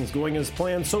 Everything's going as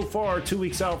planned so far. 2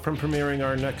 weeks out from premiering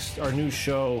our new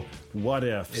show, What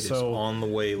If. It is on the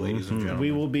way, ladies and gentlemen.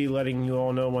 We will be letting you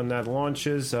all know when that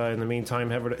launches. In the meantime,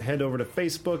 head over to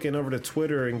Facebook and over to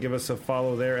Twitter and give us a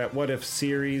follow there at What If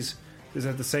Series. Is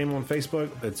that the same on Facebook?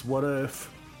 It's What If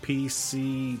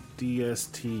PCDST.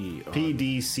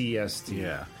 PDCST.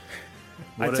 Yeah.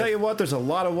 I tell you what, there's a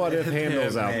lot of What If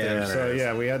handles out there. So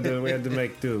yeah, we had to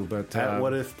make do. But at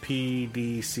What If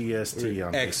PDCST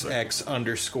on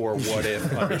XX_What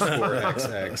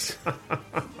If_XX.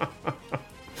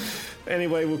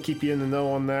 Anyway, we'll keep you in the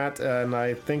know on that, and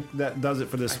I think that does it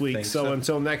for this week. So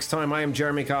until next time, I am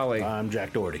Jeremy Colley. I'm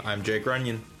Jack Doherty. I'm Jake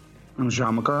Runyon. I'm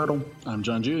Sean McCardle. I'm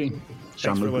John Judy.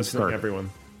 Thanks for listening, everyone.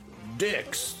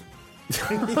 Dicks.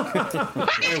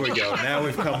 There we go. Now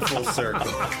we've come full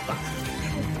circle.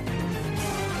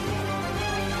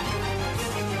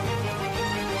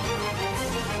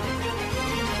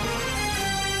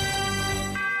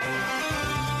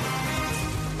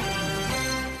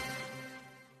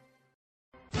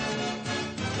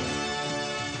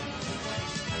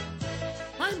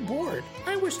 I'm bored.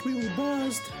 I wished we were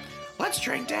buzzed. Let's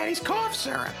drink Daddy's cough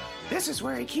syrup. This is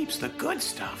where he keeps the good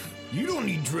stuff. You don't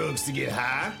need drugs to get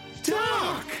high.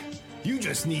 Doc! You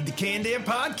just need the Canned Air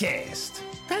Podcast.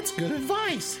 That's good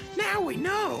advice. Now we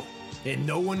know. And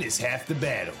no one is half the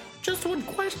battle. Just one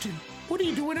question. What are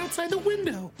you doing outside the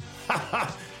window?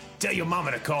 Ha! Tell your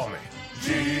mama to call me.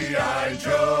 G.I.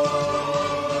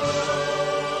 Joe!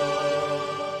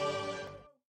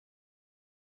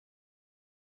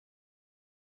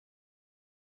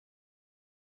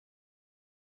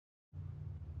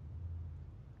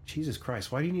 Jesus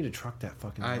Christ, why do you need to truck that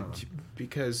fucking down?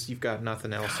 Because you've got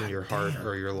nothing else in your heart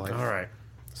or your life. All right.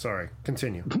 Sorry.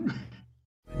 Continue.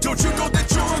 Don't you know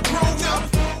that you're a grown-up?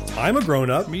 I'm a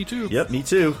grown-up. Me too. Yep, me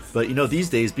too. But you know, these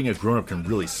days, being a grown-up can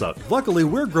really suck. Luckily,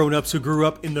 we're grown-ups who grew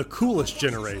up in the coolest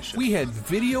generation. We had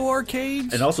video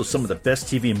arcades. And also some of the best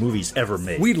TV and movies ever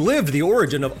made. We lived the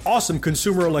origin of awesome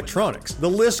consumer electronics. The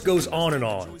list goes on and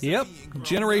on. Yep,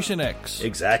 Generation X.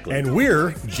 Exactly. And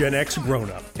we're Gen X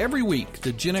grown-up. Every week,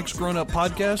 the Gen X Grown Up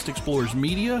podcast explores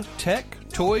media, tech,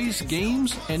 toys,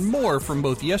 games, and more from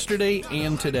both yesterday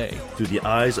and today. Through the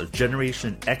eyes of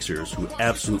Generation Xers who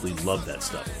absolutely love that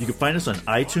stuff. You can find us on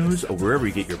iTunes or wherever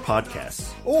you get your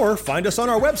podcasts. Or find us on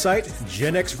our website,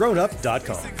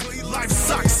 genxgrownup.com. Life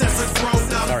sucks as a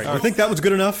grown-up. All right, you think that was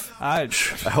good enough? I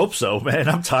hope so, man.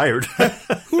 I'm tired.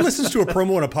 Who listens to a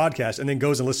promo on a podcast and then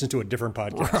goes and listens to a different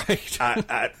podcast? Right.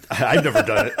 I've never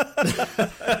done it.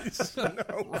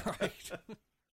 No. Right.